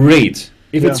is great.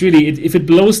 If it's really if it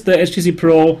blows the HTC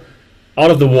Pro out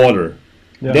of the water.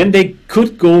 Yeah. Then they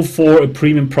could go for a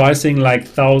premium pricing like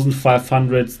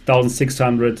 1,500,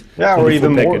 1,600. Yeah, or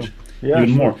even more. Yeah,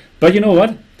 even more. But you know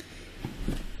what?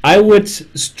 I would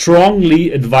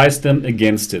strongly advise them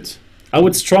against it.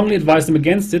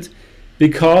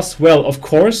 Because, well, of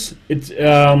course,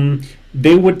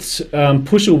 they would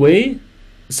push away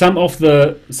some of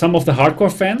the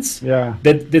hardcore fans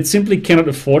that simply cannot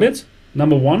afford it.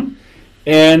 Number one,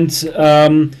 and.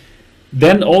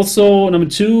 Then also, number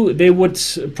two, they would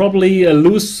probably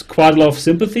lose quite a lot of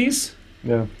sympathies.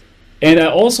 Yeah. And I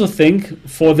also think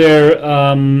for their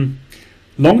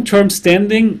long-term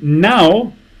standing,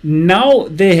 now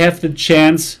they have the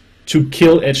chance to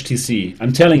kill HTC.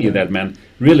 I'm telling you that, man.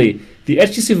 Really. The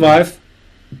HTC Vive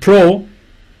Pro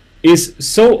is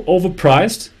so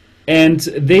overpriced, and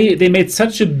they made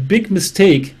such a big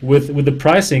mistake with the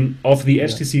pricing of the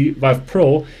HTC Vive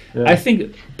Pro. Yeah. I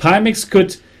think Pimax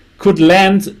could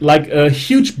land like a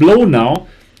huge blow now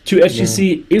to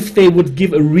HTC if they would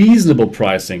give a reasonable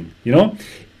pricing. You know,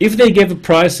 if they gave a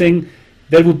pricing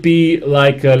that would be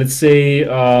like let's say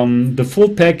the full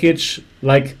package,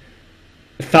 like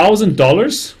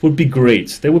 $1,000 would be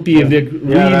great. That would be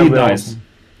really nice. Awesome.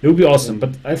 It would be awesome.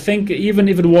 But I think even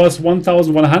if it was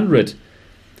 1,100,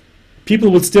 people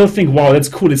would still think, wow, that's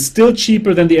cool. It's still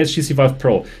cheaper than the HTC Vive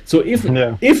Pro. So if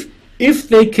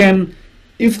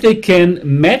they can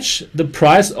match the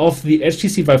price of the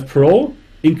HTC Vive Pro,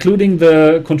 including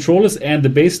the controllers and the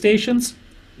base stations,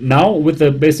 now with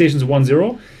the base stations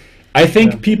 1.0, I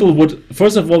think people would,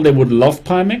 first of all, they would love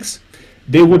Pimax.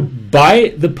 They would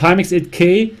buy the Pimax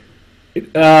 8K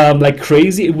like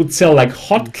crazy. It would sell like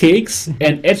hotcakes,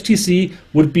 and HTC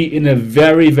would be in a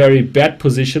very, very bad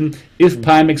position if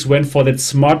Pimax went for that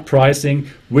smart pricing,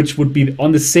 which would be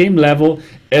on the same level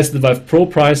as the Vive Pro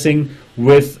pricing,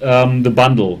 with the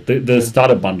bundle, the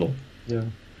starter bundle. Yeah.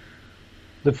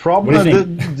 The problem,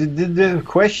 the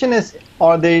question is,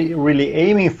 are they really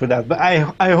aiming for that? But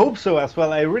I hope so as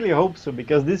well. I really hope so,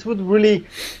 because this would really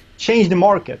change the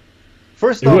market.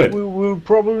 First off, we will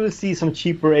probably see some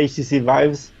cheaper HTC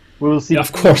Vives We will see. Yeah,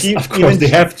 of course, they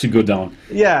have to go down.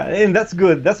 Yeah, and that's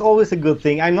good. That's always a good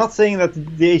thing. I'm not saying that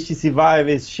the HTC Vive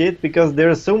is shit, because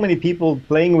there are so many people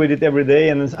playing with it every day,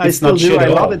 and I still do. I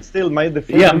love it still. The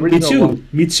first original one.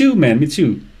 Me too, man. Me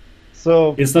too.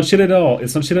 So it's not shit at all.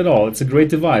 It's not shit at all. It's a great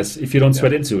device if you don't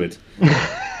sweat into it.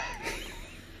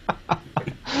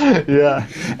 Yeah.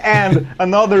 And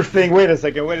another thing. Wait a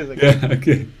second. Yeah.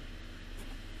 Okay.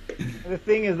 The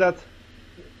thing is that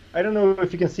I don't know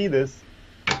if you can see this.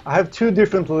 I have two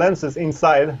different lenses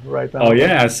inside right now. Oh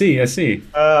yeah, I see. The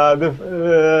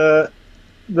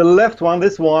left one,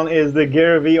 this one is the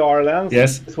Gear VR lens.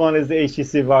 Yes. This one is the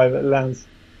HTC Vive lens.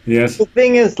 Yes. The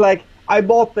thing is, like, I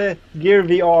bought the Gear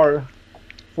VR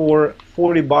for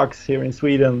 $40 here in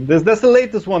Sweden. That's the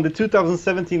latest one, the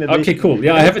 2017 edition. Okay, cool.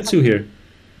 Yeah, I have it too here.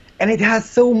 And it has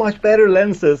so much better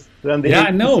lenses than the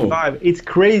HTC Vive. It's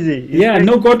crazy.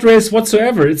 No God rays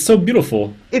whatsoever. It's so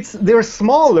beautiful. They're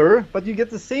smaller, but you get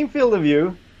the same field of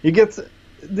view. You get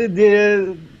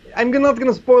I'm not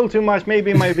gonna spoil too much.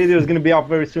 Maybe my video is gonna be up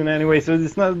very soon anyway, so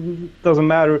doesn't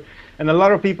matter. And a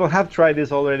lot of people have tried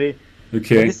this already.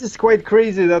 Okay. But this is quite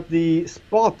crazy that the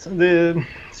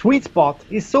sweet spot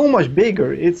is so much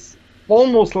bigger. It's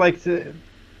almost like the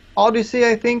Odyssey,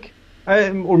 I think.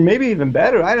 Or maybe even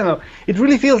better, I don't know. It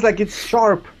really feels like it's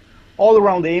sharp all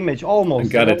around the image, almost.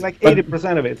 Got it. Like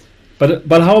 80% of it.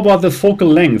 But how about the focal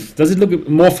length? Does it look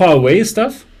more far away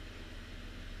stuff?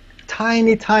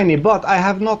 Tiny, but I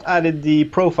have not added the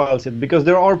profiles yet, because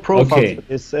there are profiles for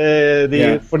this,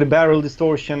 for the barrel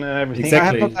distortion and everything.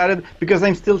 Exactly. I have not added, because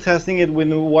I'm still testing it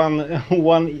with one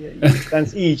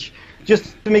lens each,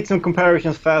 just to make some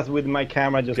comparisons fast with my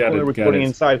camera, just recording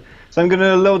inside. So I'm going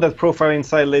to load that profile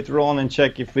inside later on and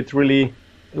check if it really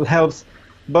helps.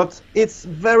 But it's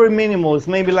very minimal. It's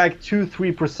maybe like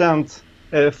 2-3%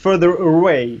 further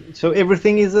away. So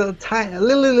everything is a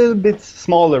little bit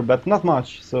smaller, but not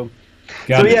much. So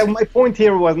yeah, my point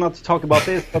here was not to talk about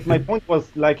this, but my point was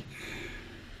like...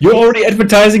 You're already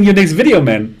advertising your next video,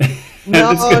 man.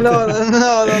 No,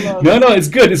 it's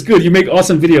good. You make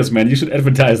awesome videos, man. You should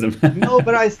advertise them. No,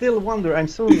 but I still wonder. I'm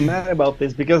so mad about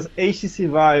this, because HTC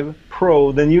Vive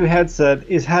Pro, the new headset,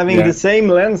 is having the same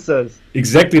lenses.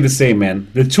 Exactly the same, man.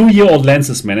 The 2-year-old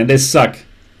lenses, man, and they suck.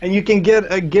 And you can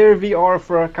get a Gear VR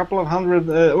for a couple of hundred,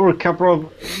 or a couple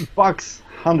of bucks,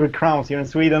 100 crowns here in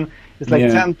Sweden. It's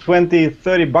like 10, 20,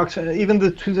 30 bucks, even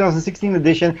the 2016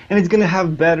 edition, and it's going to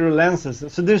have better lenses.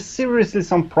 So there's seriously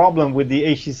some problem with the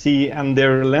HTC and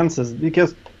their lenses,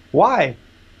 because why?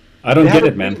 I don't get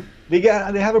it, man. They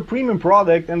have a premium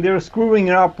product, and they're screwing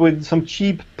it up with some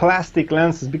cheap plastic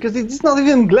lenses, because it's not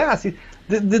even glass.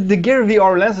 The Gear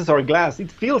VR lenses are glass.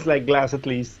 It feels like glass, at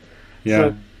least.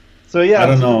 Yeah. So yeah. I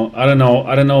don't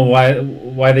know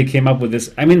why they came up with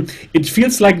this. I mean, it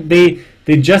feels like they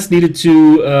just needed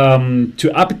to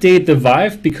update the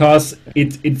Vive, because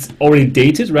it's already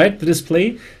dated, right? The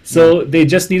display. So they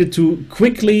just needed to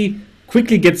quickly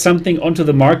get something onto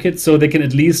the market, so they can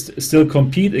at least still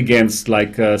compete against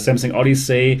like Samsung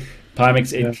Odyssey,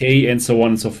 Pimax 8K, and so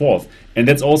on and so forth. And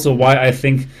that's also why I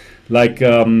think like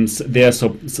there are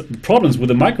some problems with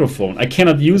the microphone. I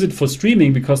cannot use it for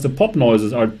streaming because the pop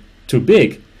noises are too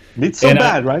big. It's so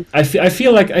bad, right? I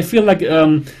feel like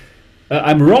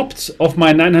I'm robbed of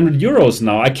my 900 euros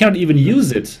now. I cannot even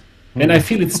use it, and I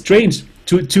feel it's strange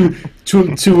to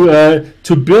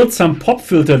build some pop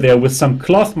filter there with some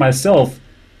cloth myself.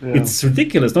 Yeah. It's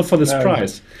ridiculous, not for this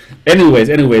price.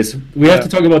 Anyways, we have to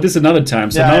talk about this another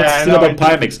time. So now it's still about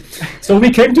Pimax. So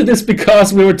we came to this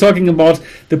because we were talking about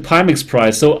the Pimax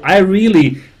price. So I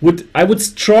would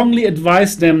strongly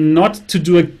advise them not to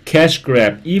do a cash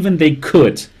grab, even they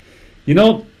could. You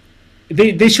know,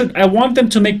 they should. I want them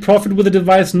to make profit with the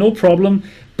device, no problem.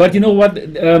 But you know what,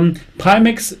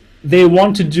 Pimax, they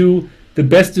want to do the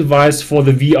best device for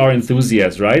the VR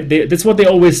enthusiast, right? That's what they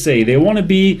always say. They want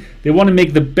to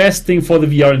make the best thing for the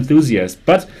VR enthusiast.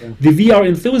 But the VR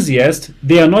enthusiast,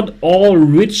 they are not all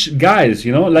rich guys,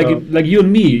 you know, like you and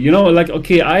me, you know, like,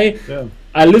 okay, I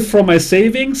live from my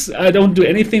savings. I don't do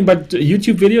anything but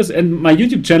YouTube videos, and my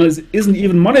YouTube channel isn't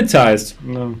even monetized.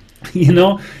 No. You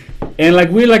know, and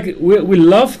we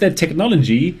love that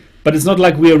technology, but it's not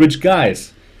like we are rich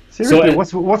guys. Seriously,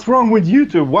 so, what's wrong with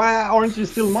YouTube? Why aren't you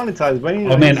still monetized?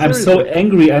 Oh man, I'm so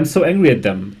angry. I'm so angry at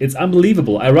them. It's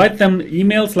unbelievable. I write them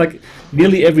emails like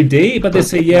nearly every day, but they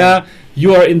say, yeah,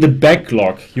 you are in the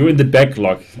backlog. You're in the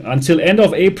backlog. Until end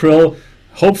of April,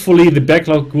 hopefully the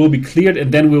backlog will be cleared,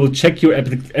 and then we will check your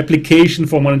application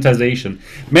for monetization.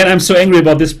 Man, I'm so angry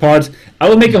about this part. I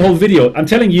will make a whole video. I'm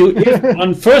telling you, if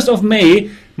on 1st of May,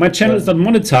 my channel is not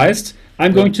monetized,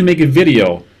 I'm going to make a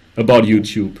video about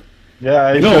YouTube.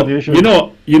 Yeah,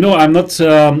 you know, I'm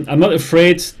not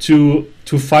afraid to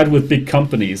fight with big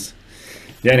companies.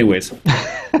 Yeah, anyways.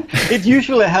 It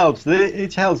usually helps.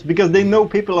 It helps because they know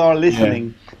people are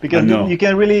listening. Because you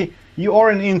can really, you are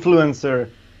an influencer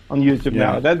on YouTube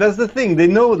now. That's the thing. They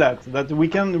know that we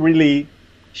can really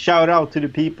shout out to the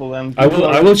people. And I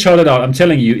will shout it out. I'm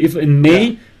telling you, if in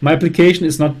May my application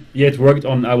is not yet worked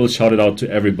on, I will shout it out to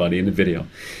everybody in the video.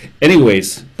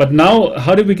 Anyways, but now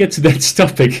how did we get to that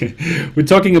topic? We're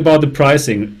talking about the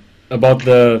pricing, about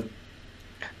the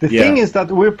thing is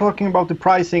that we're talking about the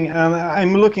pricing, and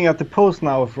I'm looking at the post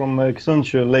now from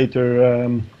Xunchu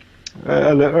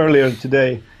earlier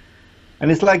today,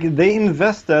 and it's like they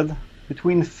invested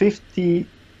between $50,000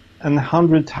 and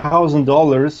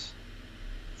 $100,000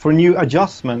 for new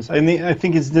adjustments. I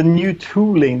think it's the new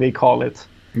tooling they call it.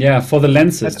 Yeah, for the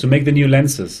lenses, to make the new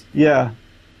lenses. Yeah,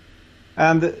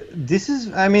 and this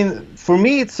is, I mean, for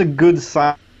me it's a good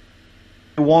sign.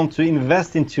 Want to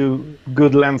invest into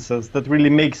good lenses that really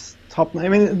makes top. I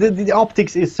mean, the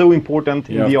optics is so important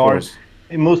in VR.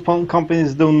 Most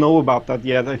companies don't know about that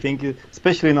yet, I think,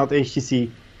 especially not HTC.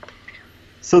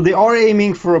 So they are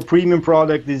aiming for a premium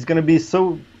product. It's going to be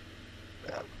so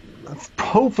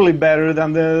hopefully better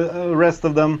than the rest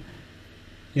of them.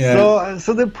 Yeah.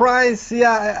 So the price,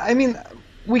 I mean,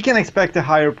 we can expect a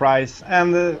higher price,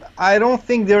 and I don't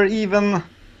think they're even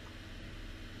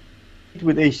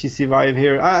with HTC Vive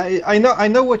here. I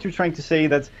know what you're trying to say,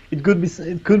 that it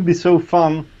could be so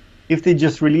fun if they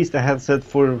just released a headset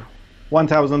for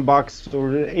 $1,000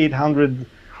 or 800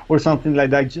 or something like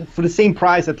that, for the same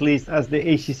price at least as the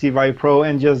HTC Vive Pro,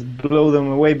 and just blow them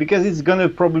away, because it's gonna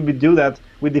probably do that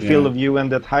with the field of view and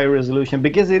that high resolution,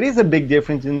 because it is a big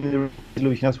difference in the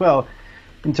resolution as well,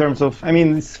 in terms of, I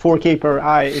mean, it's 4K per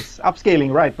eye, it's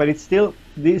upscaling, right, but it's still,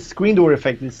 the screen door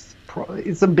effect is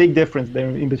it's a big difference there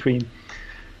in between.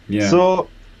 Yeah. So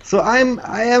I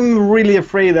am really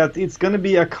afraid that it's going to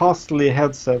be a costly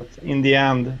headset in the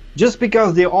end, just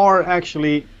because they are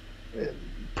actually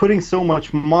putting so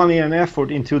much money and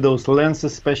effort into those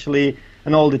lenses, especially,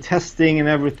 and all the testing and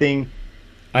everything.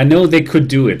 I know they could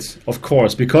do it, of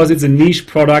course, because it's a niche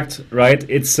product, right?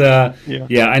 It's I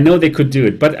know they could do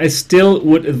it, but I still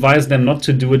would advise them not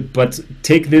to do it, but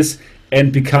take this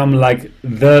and become like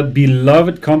the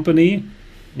beloved company.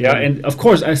 Yeah, and of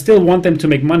course I still want them to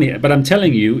make money, but I'm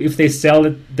telling you, if they sell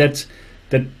that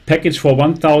package for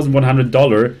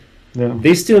 $1,100,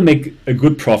 they still make a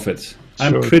good profit.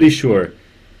 I'm pretty sure.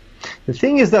 The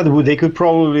thing is that they could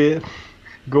probably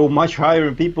go much higher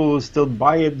and people will still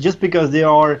buy it, just because they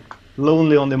are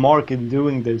lonely on the market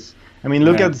doing this. I mean,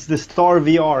 look at the Star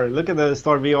VR. Look at the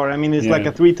Star VR. I mean, it's like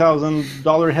a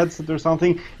 $3,000 headset or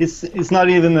something. It's not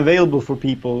even available for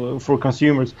people, for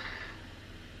consumers.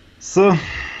 So,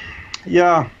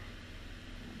 I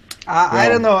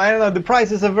don't know. The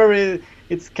price is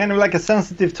it's kind of like a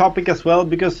sensitive topic as well,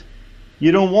 because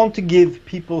you don't want to give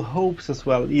people hopes as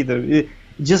well either.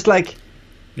 Just like,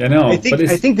 I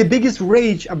think the biggest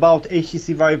rage about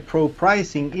HTC Vive Pro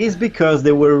pricing is because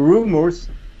there were rumors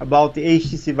about the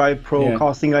HTC Vive Pro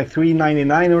costing like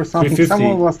 $399 or something.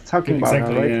 Someone was talking about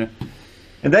that, right? Yeah.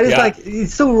 And that is like,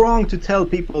 it's so wrong to tell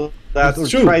people that, or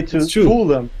try to fool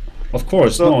them. Of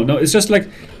course, no, it's just like,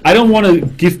 I don't want to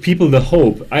give people the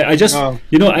hope. I just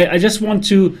want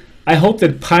to, I hope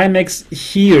that Pimax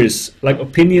hears like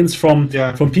opinions from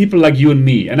people like you and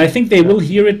me, and I think they will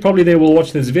hear it. Probably they will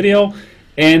watch this video,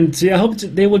 and I hope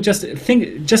they will just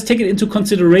take it into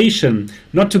consideration,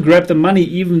 not to grab the money,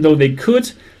 even though they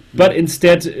could, but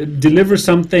instead deliver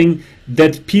something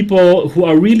that people who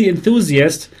are really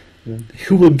enthusiasts,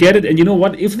 who will get it. And you know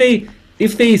what, if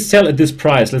they sell at this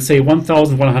price, let's say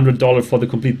 $1,100 for the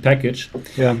complete package,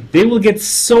 they will get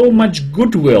so much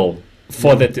goodwill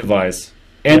for that device.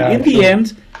 And in the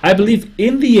end, I believe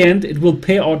in the end, it will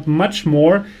pay out much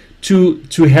more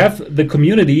to have the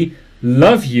community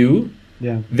love you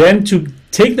than to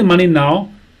take the money now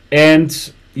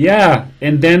and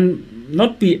then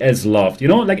not be as loved. You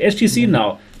know, like HTC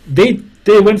now, they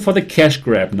went for the cash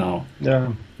grab now.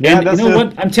 And you know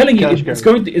what? I'm telling you,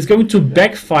 it's going to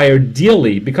backfire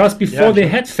dearly, because before they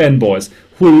had fanboys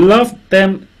who loved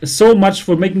them so much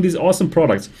for making these awesome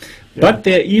products, but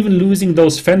they're even losing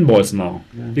those fanboys now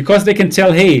because they can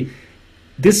tell, hey,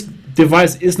 this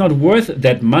device is not worth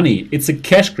that money. It's a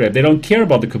cash grab. They don't care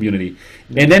about the community,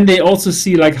 and then they also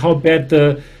see like how bad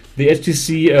the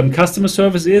HTC customer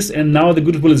service is, and now the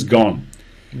goodwill is gone.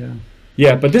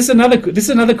 Yeah, but this is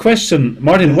another question,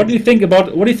 Martin. What do you think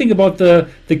about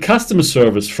the customer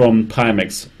service from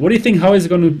Pimax? What do you think? How is it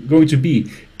going to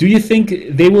be? Do you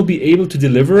think they will be able to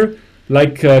deliver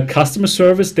like customer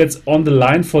service that's on the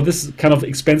line for this kind of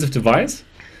expensive device?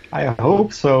 I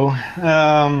hope so.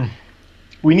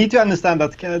 We need to understand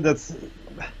that that's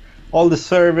all the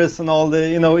service and all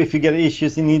the, if you get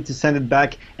issues, you need to send it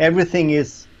back. Everything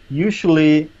is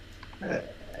usually,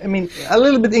 a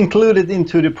little bit included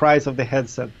into the price of the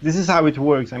headset. This is how it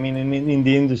works. In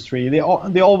the industry, they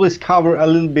always cover a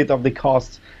little bit of the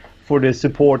cost for the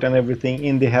support and everything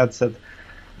in the headset.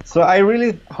 So I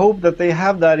really hope that they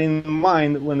have that in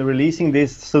mind when releasing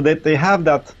this, so that they have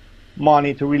that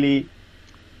money to really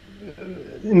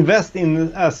invest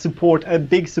in a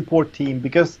big support team,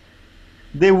 because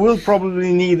they will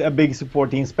probably need a big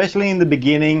support team, especially in the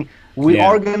beginning. We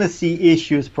are going to see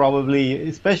issues probably,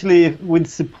 especially with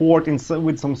support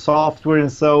with some software and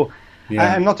so.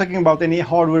 Yeah. I'm not talking about any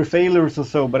hardware failures or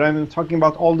so, but I'm talking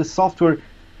about all the software.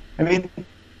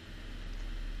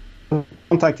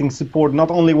 Contacting support not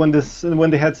only when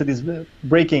the headset is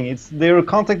breaking, they're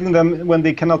contacting them when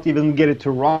they cannot even get it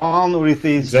to run, or if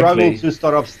they struggle to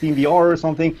start up Steam VR or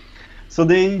something. So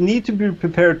they need to be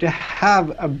prepared to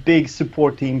have a big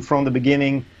support team from the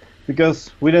beginning,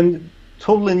 because with a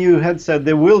totally new headset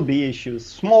there will be issues,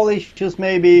 small issues,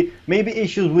 maybe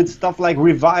issues with stuff like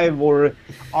Revive or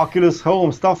Oculus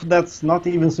Home, stuff that's not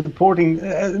even supporting,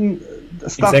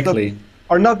 stuff that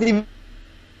are not even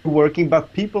working,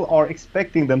 but people are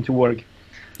expecting them to work.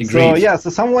 Agreed. So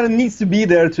someone needs to be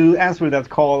there to answer that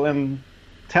call and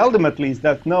tell them at least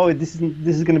that no, this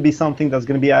is going to be something that's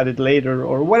going to be added later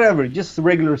or whatever, just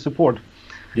regular support.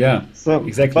 Yeah. So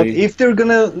exactly. But if they're going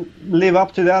to live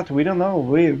up to that, we don't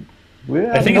know.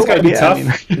 I think it's going to be tough.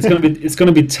 It's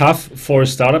going to be tough for a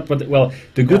startup. But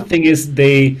the good thing is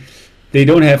they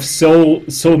don't have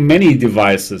so many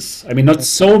devices. Not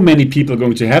so many people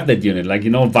going to have that unit. Like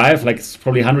Vive, it's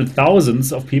probably hundreds of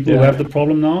thousands of people who have the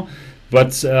problem now.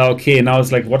 But now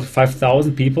it's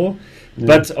 5,000 people. Yeah.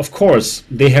 But of course,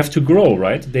 they have to grow,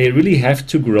 right? They really have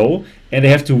to grow, and they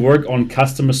have to work on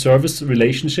customer service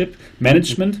relationship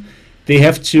management. They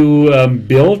have to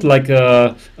build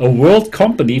a world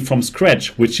company from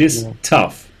scratch, which is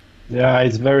tough. Yeah,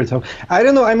 it's very tough. I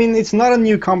don't know. It's not a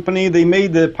new company. They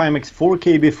made the Pimax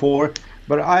 4K before,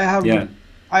 but I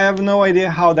have no idea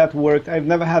how that worked. I've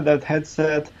never had that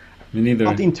headset. Me neither.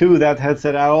 Not into that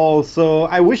headset at all. So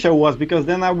I wish I was, because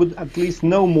then I would at least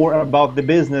know more about the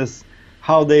business,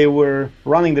 how they were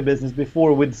running the business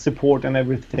before with support and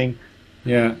everything.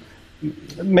 Yeah.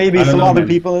 Maybe some other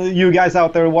people, you guys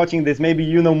out there watching this, maybe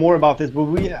you know more about this, but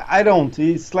I don't.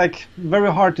 It's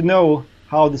very hard to know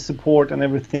how the support and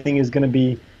everything is going to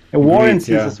be. And warranties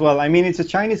as well. It's a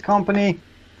Chinese company.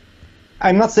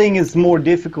 I'm not saying it's more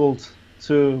difficult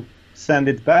to send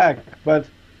it back, but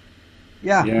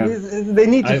they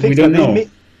need to fix that.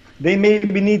 They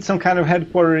maybe need some kind of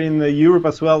headquarters in Europe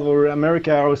as well, or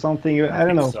America or something. I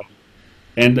don't know. So.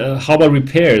 And how about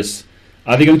repairs?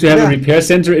 Are they going to have a repair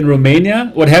center in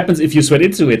Romania? What happens if you sweat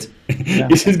into it?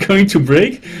 Is it going to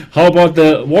break? How about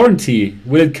the warranty?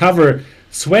 Will it cover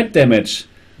sweat damage?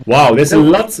 Wow,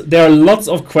 there are lots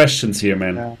of questions here,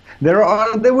 man. Yeah.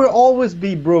 There will always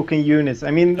be broken units.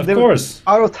 Of course.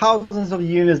 Out of thousands of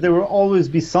units, there will always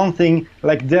be something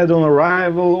like dead on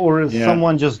arrival, or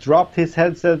someone just dropped his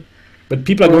headset. But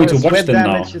people are going to watch them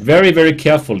now very, very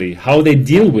carefully, how they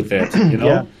deal with that.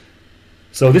 Yeah.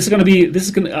 So this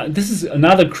is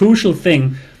another crucial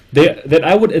thing that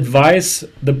I would advise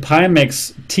the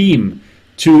Pimax team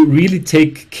to really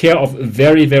take care of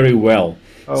very, very well.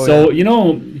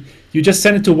 You just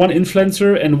send it to one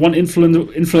influencer, and one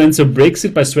influencer breaks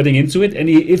it by sweating into it, and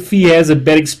if he has a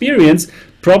bad experience,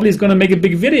 probably he's going to make a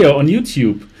big video on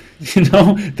YouTube.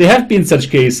 There have been such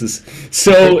cases.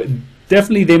 So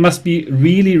definitely they must be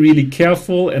really, really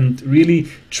careful and really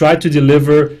try to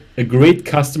deliver a great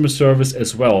customer service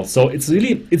as well. So it's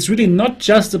really not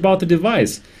just about the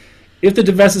device. If the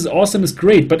device is awesome, it's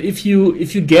great, but if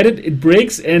you get it, it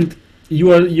breaks, and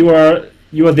you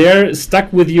are there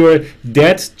stuck with your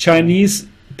dead Chinese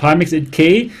Pimax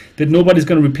 8K that nobody's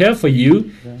going to repair for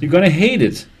you, you're going to hate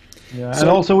it. Yeah. So, and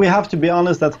also we have to be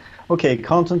honest that,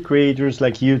 content creators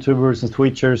like YouTubers and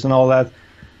Twitchers and all that,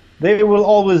 they will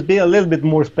always be a little bit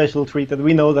more special treated.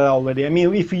 We know that already.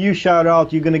 If you shout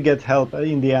out, you're going to get help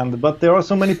in the end. But there are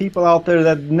so many people out there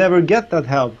that never get that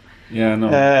help. Yeah, no.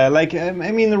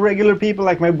 Regular people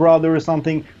like my brother or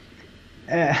something.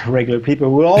 Regular people.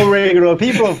 We're all regular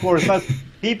people, of course, but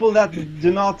people that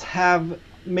do not have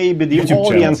maybe the YouTube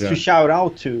audience channels, to shout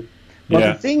out to.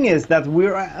 But the thing is that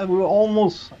we're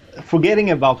almost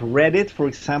forgetting about Reddit, for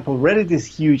example. Reddit is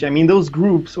huge. Those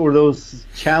groups or those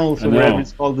channels or whatever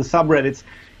it's called, the subreddits,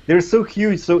 they're so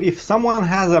huge. So if someone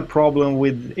has a problem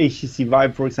with HTC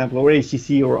Vive, for example, or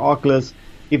HTC or Oculus,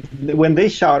 when they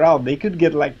shout out, they could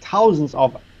get like thousands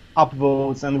of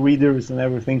upvotes and readers and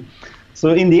everything.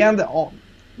 So in the end,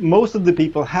 most of the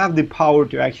people have the power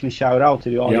to actually shout out to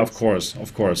the audience. Yeah, of course,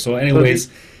 of course. So anyways,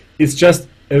 it's just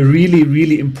a really,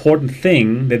 really important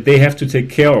thing that they have to take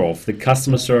care of, the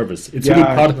customer service. It's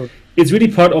it's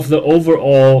really part of the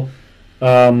overall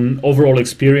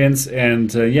experience.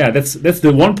 And yeah, that's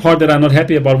the one part that I'm not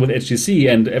happy about with HTC,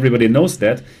 and everybody knows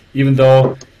that, even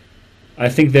though I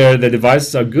think their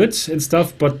devices are good and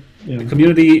stuff, but the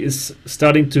community is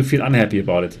starting to feel unhappy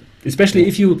about it, especially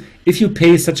if you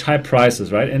pay such high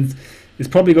prices, right? And it's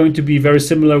probably going to be very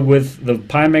similar with the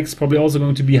Pimax, probably also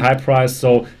going to be high price.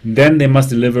 So then they must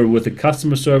deliver with the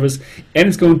customer service, and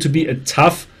it's going to be a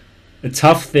tough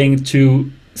thing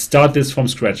to start this from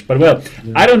scratch. But well,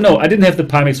 I don't know. I didn't have the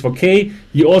Pimax 4K.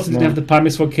 You also didn't have the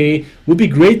Pimax 4K. Would be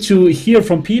great to hear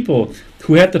from people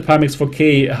who had the Pimax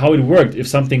 4K how it worked if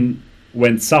something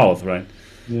went south, right?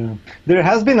 Yeah, there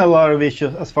has been a lot of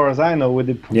issues, as far as I know, with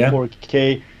the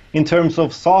 4K. In terms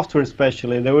of software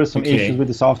especially, there were some issues with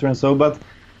the software and so, but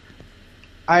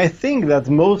I think that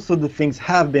most of the things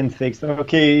have been fixed.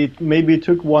 Okay, maybe it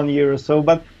took 1 year or so,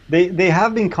 but they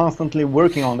have been constantly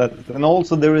working on that. And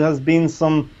also there has been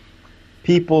some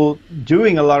people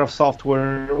doing a lot of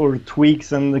software or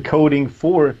tweaks and the coding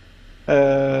for,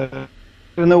 I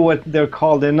don't know what they're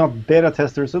called, they're not beta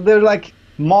testers, so they're like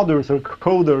modders or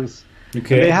coders.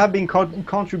 Okay. They have been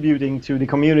contributing to the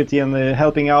community and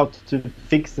helping out to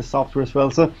fix the software as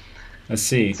well. So I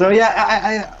see. So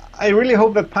yeah, I really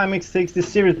hope that Pimax takes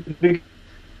this serious.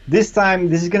 This time,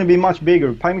 this is going to be much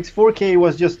bigger. Pimax 4K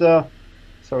was just a.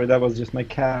 Sorry, that was just my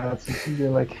cat.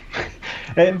 Like,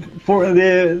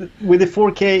 with the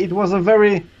 4K, it was a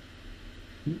very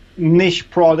niche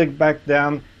product back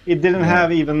then. It didn't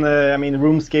have even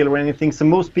room scale or anything. So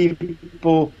most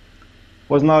people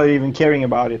was not even caring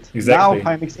about it. Exactly. Now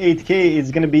Pimax 8K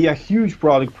is going to be a huge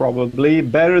product, probably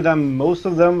better than most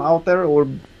of them out there, or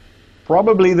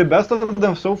probably the best of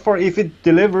them so far. If it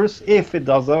delivers, if it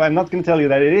does, though, I'm not going to tell you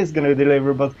that it is going to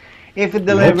deliver, but if it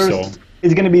delivers,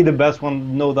 it's going to be the best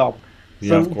one, no doubt.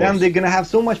 So then they're going to have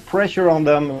so much pressure on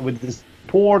them with the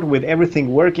support, with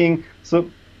everything working.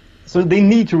 So they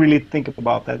need to really think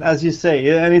about that, as you say,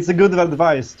 and it's a good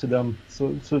advice to them.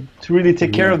 So to really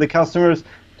take care of the customers,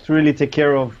 to really take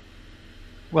care of,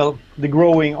 well, the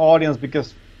growing audience,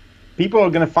 because people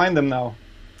are going to find them now.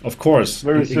 Of course.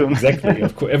 Very soon. Exactly.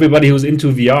 Of course. Everybody who's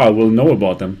into VR will know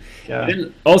about them. Yeah.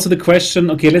 And also the question,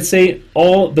 okay, let's say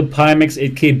all the Pimax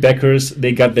 8K backers,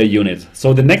 they got their unit.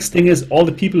 So the next thing is all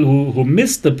the people who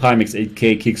missed the Pimax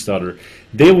 8K Kickstarter,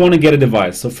 they want to get a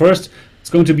device. So first, it's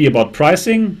going to be about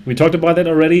pricing. We talked about that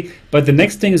already. But the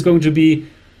next thing is going to be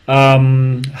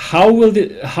how will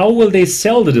they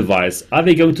sell the device? Are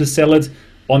they going to sell it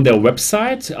on their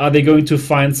website? Are they going to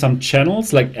find some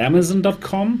channels like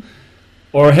Amazon.com?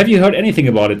 Or have you heard anything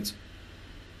about it,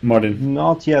 Martin?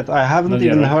 Not yet. I haven't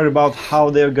even heard about how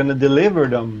they're going to deliver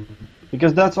them,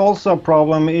 because that's also a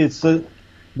problem. It's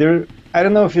I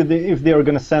don't know if they are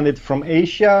going to send it from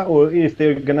Asia, or if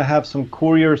they're going to have some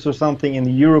couriers or something in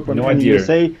Europe or in the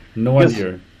USA. No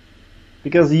idea.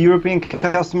 Because the European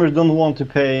customers don't want to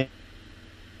pay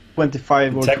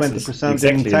 25 or 20%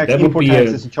 in tax, import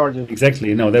taxes and charges.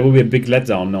 Exactly. No, that would be a big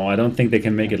letdown. No, I don't think they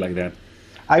can make it like that.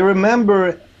 I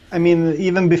remember,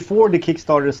 even before the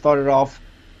Kickstarter started off,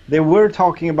 they were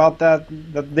talking about that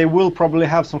they will probably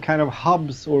have some kind of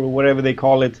hubs or whatever they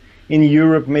call it in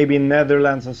Europe, maybe in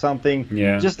Netherlands or something.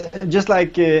 Yeah. Just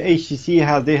like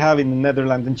HTC they have in the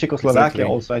Netherlands and Czechoslovakia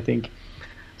also, I think.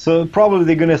 So probably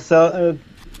they're going to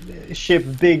ship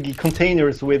big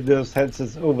containers with those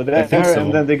headsets over there,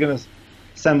 and then they're going to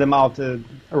send them out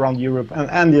around Europe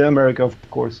and America, of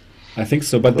course. I think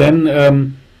so. But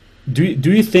then,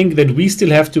 do you think that we still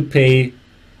have to pay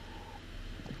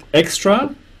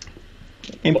extra?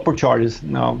 Import charges?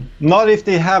 No. Not if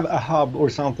they have a hub or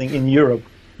something in Europe.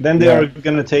 Then they are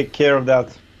going to take care of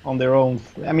that on their own.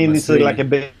 It's like a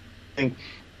big thing.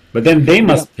 But then they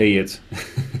must pay it.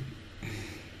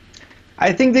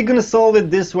 I think they're going to solve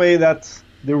it this way, that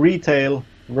the retail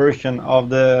version of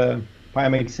the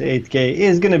Pimax 8K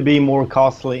is going to be more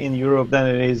costly in Europe than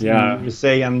it is in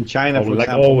USA and China, for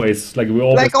example. Always. Like we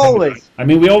always. Like always.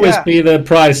 We always pay the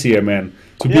price here, man.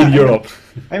 to be in Europe.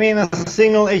 I mean, a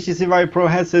single HTC Vive Pro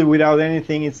headset without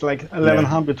anything, it's like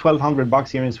 1,100, 1,200 bucks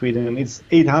here in Sweden. It's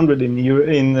 800 in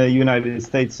the United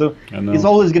States. So it's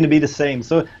always going to be the same.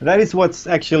 So that is what's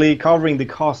actually covering the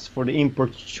costs for the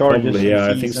import charges. Probably, and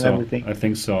I fees think and so. everything. I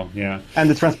think so. Yeah. And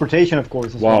the transportation, of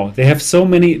course. As wow, well. they have so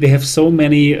many. They have so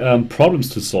many problems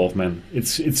to solve, man.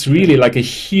 It's really like a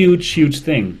huge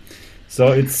thing.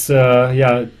 So it's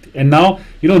yeah. And now,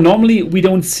 you know, normally we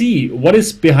don't see what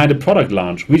is behind a product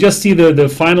launch. We just see the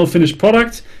final finished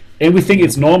product and we think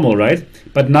it's normal, right?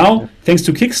 But now, thanks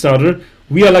to Kickstarter,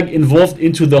 we are like involved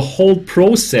into the whole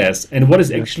process and what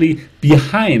is actually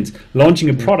behind launching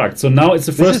a product. So now it's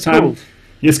the first time.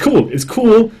 Cool. It's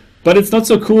cool, but it's not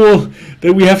so cool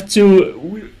that we have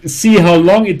to see how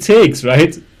long it takes,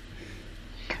 right?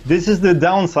 This is the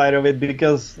downside of it,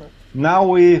 because now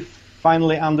we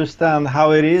finally understand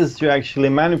how it is to actually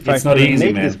manufacture and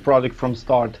make this product from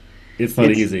start. It's not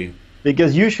easy.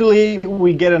 Because usually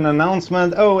we get an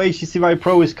announcement, oh, HTC Vive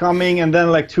Pro is coming, and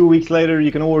then like 2 weeks later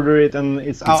you can order it and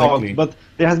it's out. But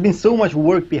there has been so much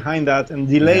work behind that and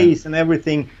delays and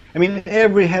everything. I mean,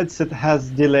 every headset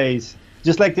has delays.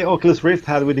 Just like the Oculus Rift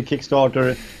had with the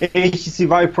Kickstarter, HTC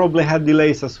Vive probably had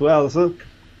delays as well. So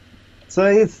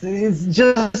it's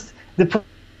just the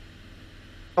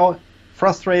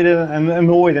frustrated and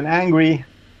annoyed and angry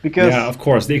because of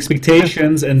course the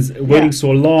expectations and waiting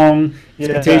so long,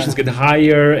 expectations get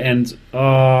higher and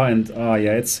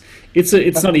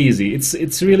it's not easy.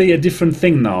 It's really a different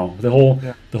thing now. The whole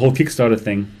Kickstarter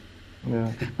thing.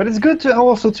 Yeah, but it's good to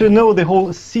also to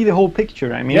know see the whole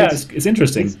picture. I mean, it's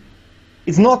interesting.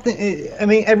 It's not. I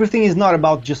mean, everything is not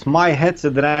about just my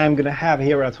headset that I'm gonna have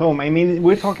here at home. I mean,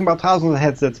 we're talking about thousands of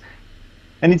headsets.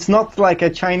 And it's not like a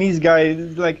Chinese guy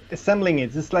like assembling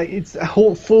it. It's like it's a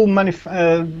whole full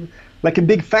like a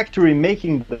big factory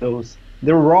making those.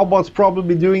 There are robots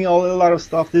probably doing a lot of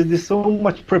stuff. There's so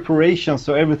much preparation,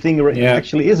 so everything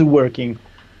actually is working.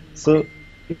 So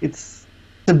it's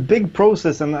a big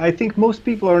process, and I think most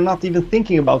people are not even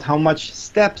thinking about how much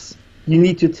steps you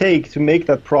need to take to make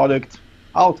that product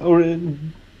out or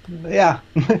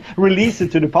release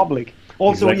it to the public.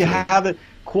 Also, you have it.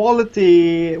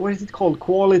 Quality, what is it called?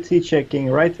 Quality checking,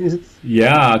 right? Is it?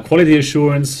 Yeah, quality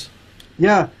assurance.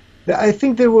 Yeah, I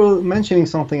think they were mentioning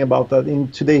something about that in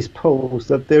today's post,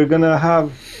 that they're gonna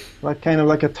have like kind of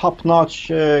like a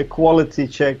top-notch quality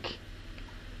check.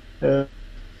 I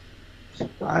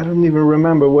don't even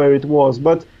remember where it was,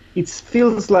 but it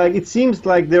seems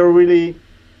like they're really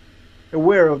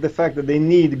aware of the fact that they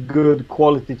need good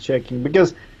quality checking,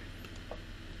 because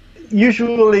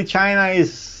usually China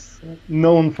is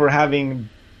known for having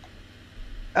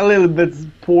a little bit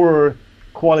poorer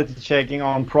quality checking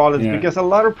on products, because a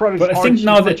lot of products are cheap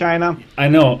from China. I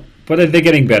know, but they're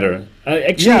getting better.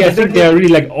 Actually, I think they are really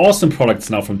like awesome products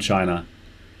now from China.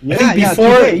 I think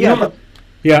before,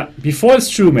 before it's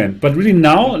true, man. But really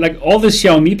now, like all the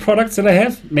Xiaomi products that I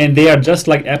have, man, they are just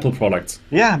like Apple products.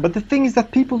 Yeah, but the thing is that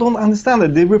people don't understand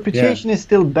that the reputation is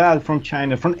still bad from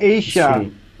China, from Asia.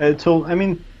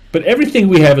 But everything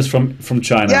we have is from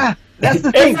China. Yeah, that's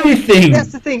the thing. Everything.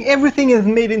 That's the thing. Everything is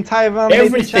made in Taiwan.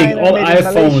 Everything, made in China, all made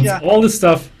iPhones, in Malaysia. all the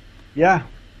stuff. Yeah.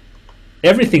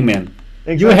 Everything, man.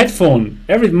 Exactly. Your headphone,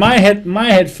 my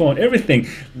headphone, everything.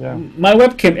 Yeah. My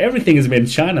webcam, everything is made in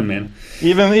China, man.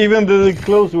 Even the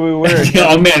clothes we wear.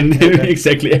 Oh man,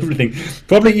 exactly everything.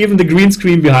 Probably even the green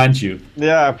screen behind you.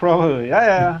 Yeah, probably.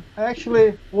 Yeah. I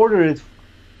actually ordered it.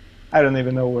 I don't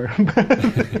even know where.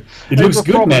 It looks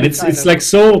good, man. It's like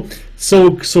so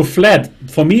flat.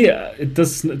 For me,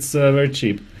 it's very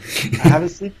cheap. I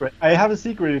have a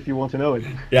secret. If you want to know it.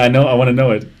 Yeah, I know. I want to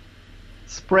know it.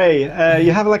 Spray.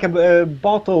 You have like a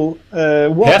bottle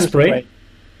water spray.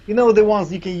 You know the ones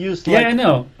you can use. Yeah, I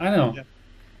know. Yeah.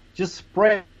 Just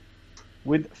spray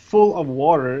with full of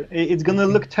water. It's gonna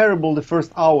look terrible the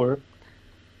first hour.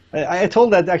 I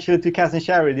told that actually to Cass and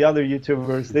Sherry, the other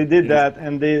YouTubers. They did that,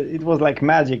 and it was like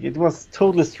magic. It was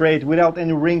totally straight, without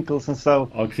any wrinkles and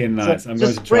so. Okay, nice. So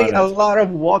just spray a lot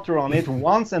of water on it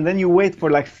once, and then you wait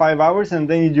for like 5 hours, and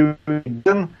then you do it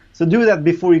again. So do that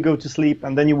before you go to sleep,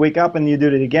 and then you wake up and you do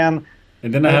it again.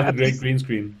 And then I have a great green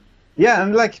screen. Yeah,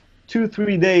 and like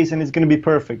 2-3 days, and it's going to be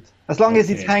perfect. As long as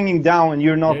it's hanging down and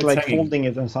you're not like folding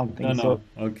it or something. No. So.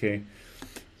 Okay.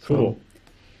 Cool.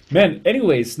 Man,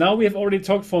 anyways, now we have already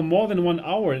talked for more than 1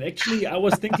 hour. And actually, I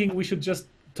was thinking we should just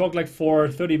talk like for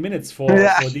 30 minutes for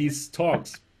these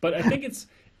talks. But I think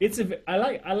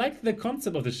I like the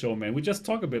concept of the show, man. We just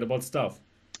talk a bit about stuff.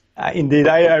 Indeed,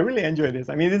 I really enjoy this.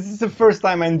 I mean, this is the first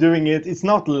time I'm doing it. It's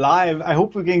not live. I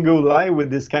hope we can go live with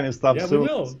this kind of stuff. Yeah,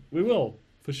 we will,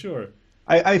 for sure.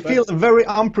 I feel very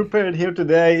unprepared here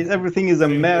today. Everything is a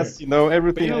mess, you know,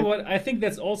 everything. But you know what? I think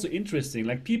that's also interesting.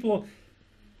 Like people,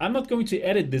 I'm not going to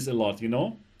edit this a lot, you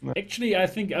know? No. Actually, I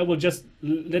think I will just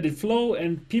let it flow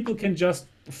and people can just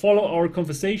follow our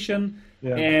conversation.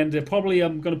 Yeah. And probably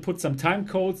I'm going to put some time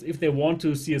codes. If they want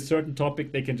to see a certain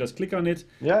topic, they can just click on it.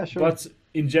 Yeah, sure. But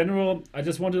in general, I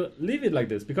just want to leave it like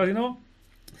this because, you know,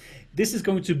 this is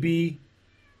going to be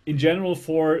in general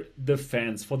for the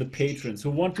fans, for the patrons who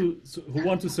want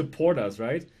to support us,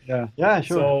 right? Yeah, yeah,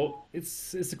 sure. So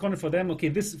it's a content for them. Okay,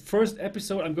 this first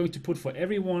episode I'm going to put for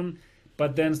everyone,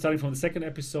 but then starting from the second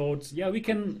episode, yeah, we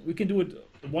can do it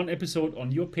one episode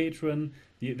on your patron,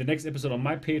 the next episode on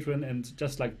my patron, and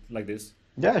just like this.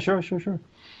 Yeah, sure.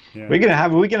 Yeah. We're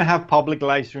gonna have public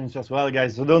live streams as well,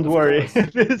 guys. So don't worry.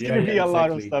 There's gonna be a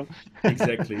lot of stuff.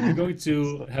 Exactly. We're going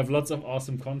to have lots of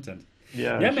awesome content.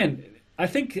 Yeah. Yeah, man. I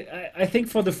think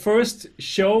for the first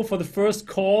show, for the first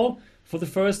call, for the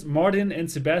first Martin and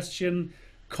Sebastian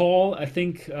call, I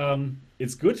think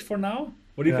it's good for now.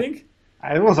 What do you think?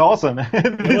 It was awesome.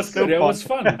 It was good. It was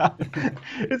fun.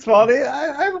 It's funny.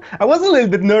 I was a little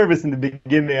bit nervous in the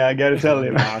beginning, I gotta tell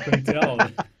you. I can tell.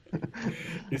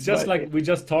 It's just like we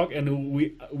just talk and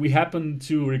we happen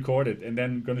to record it and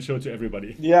then gonna show it to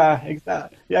everybody. Yeah,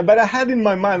 exactly. Yeah, but I had in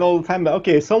my mind all the time that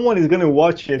okay, someone is gonna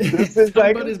watch it.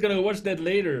 Somebody's gonna watch that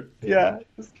later. Yeah.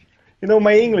 You know,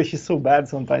 my English is so bad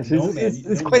sometimes.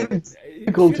 It's quite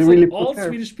difficult to like really all prepare.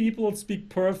 Swedish people speak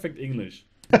perfect English.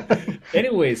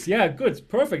 Anyways, yeah, good,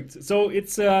 perfect. So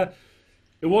it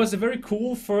was a very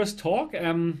cool first talk,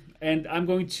 and I'm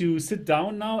going to sit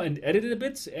down now and edit it a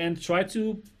bit and try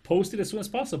to post it as soon as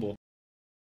possible.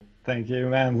 Thank you,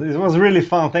 man. It was really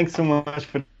fun. Thanks so much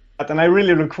for that, and I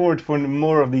really look forward for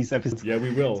more of these episodes. Yeah,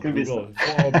 we will. For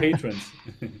our patrons.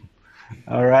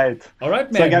 All right. All right,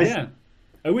 man. So, guys, yeah.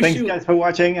 I wish thanks, guys, for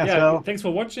watching as well. Thanks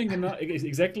for watching. And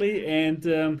exactly.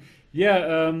 And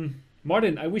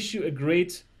Martin, I wish you a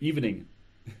great evening.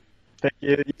 Thank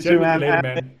you. You too, man. Later,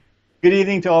 man. Good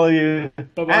evening to all of you.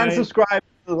 Bye-bye. And subscribe,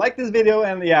 like this video,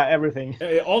 and yeah, everything.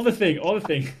 All the thing.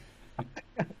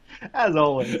 As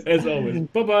always. As always.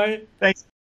 Bye-bye. Thanks.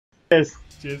 Cheers.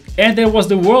 Cheers. And there was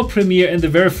the world premiere and the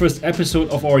very first episode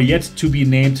of our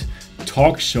yet-to-be-named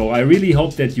talk show. I really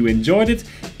hope that you enjoyed it.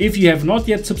 If you have not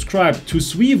yet subscribed to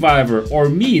SWEVIVER or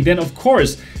me, then of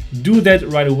course, do that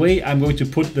right away. I'm going to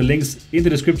put the links in the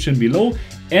description below.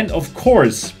 And of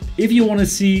course, if you want to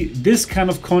see this kind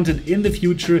of content in the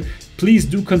future, please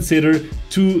do consider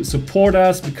to support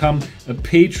us, become a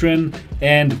patron,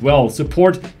 and well,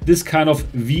 support this kind of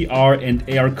VR and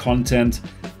AR content.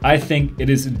 I think it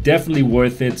is definitely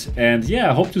worth it. And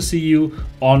yeah, I hope to see you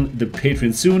on the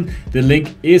Patreon soon. The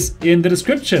link is in the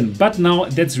description. But now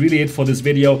that's really it for this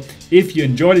video. If you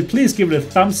enjoyed it, please give it a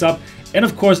thumbs up. And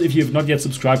of course, if you have not yet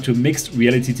subscribed to Mixed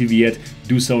Reality TV yet,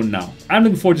 do so now. I'm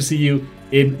looking forward to see you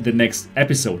in the next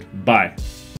episode. Bye.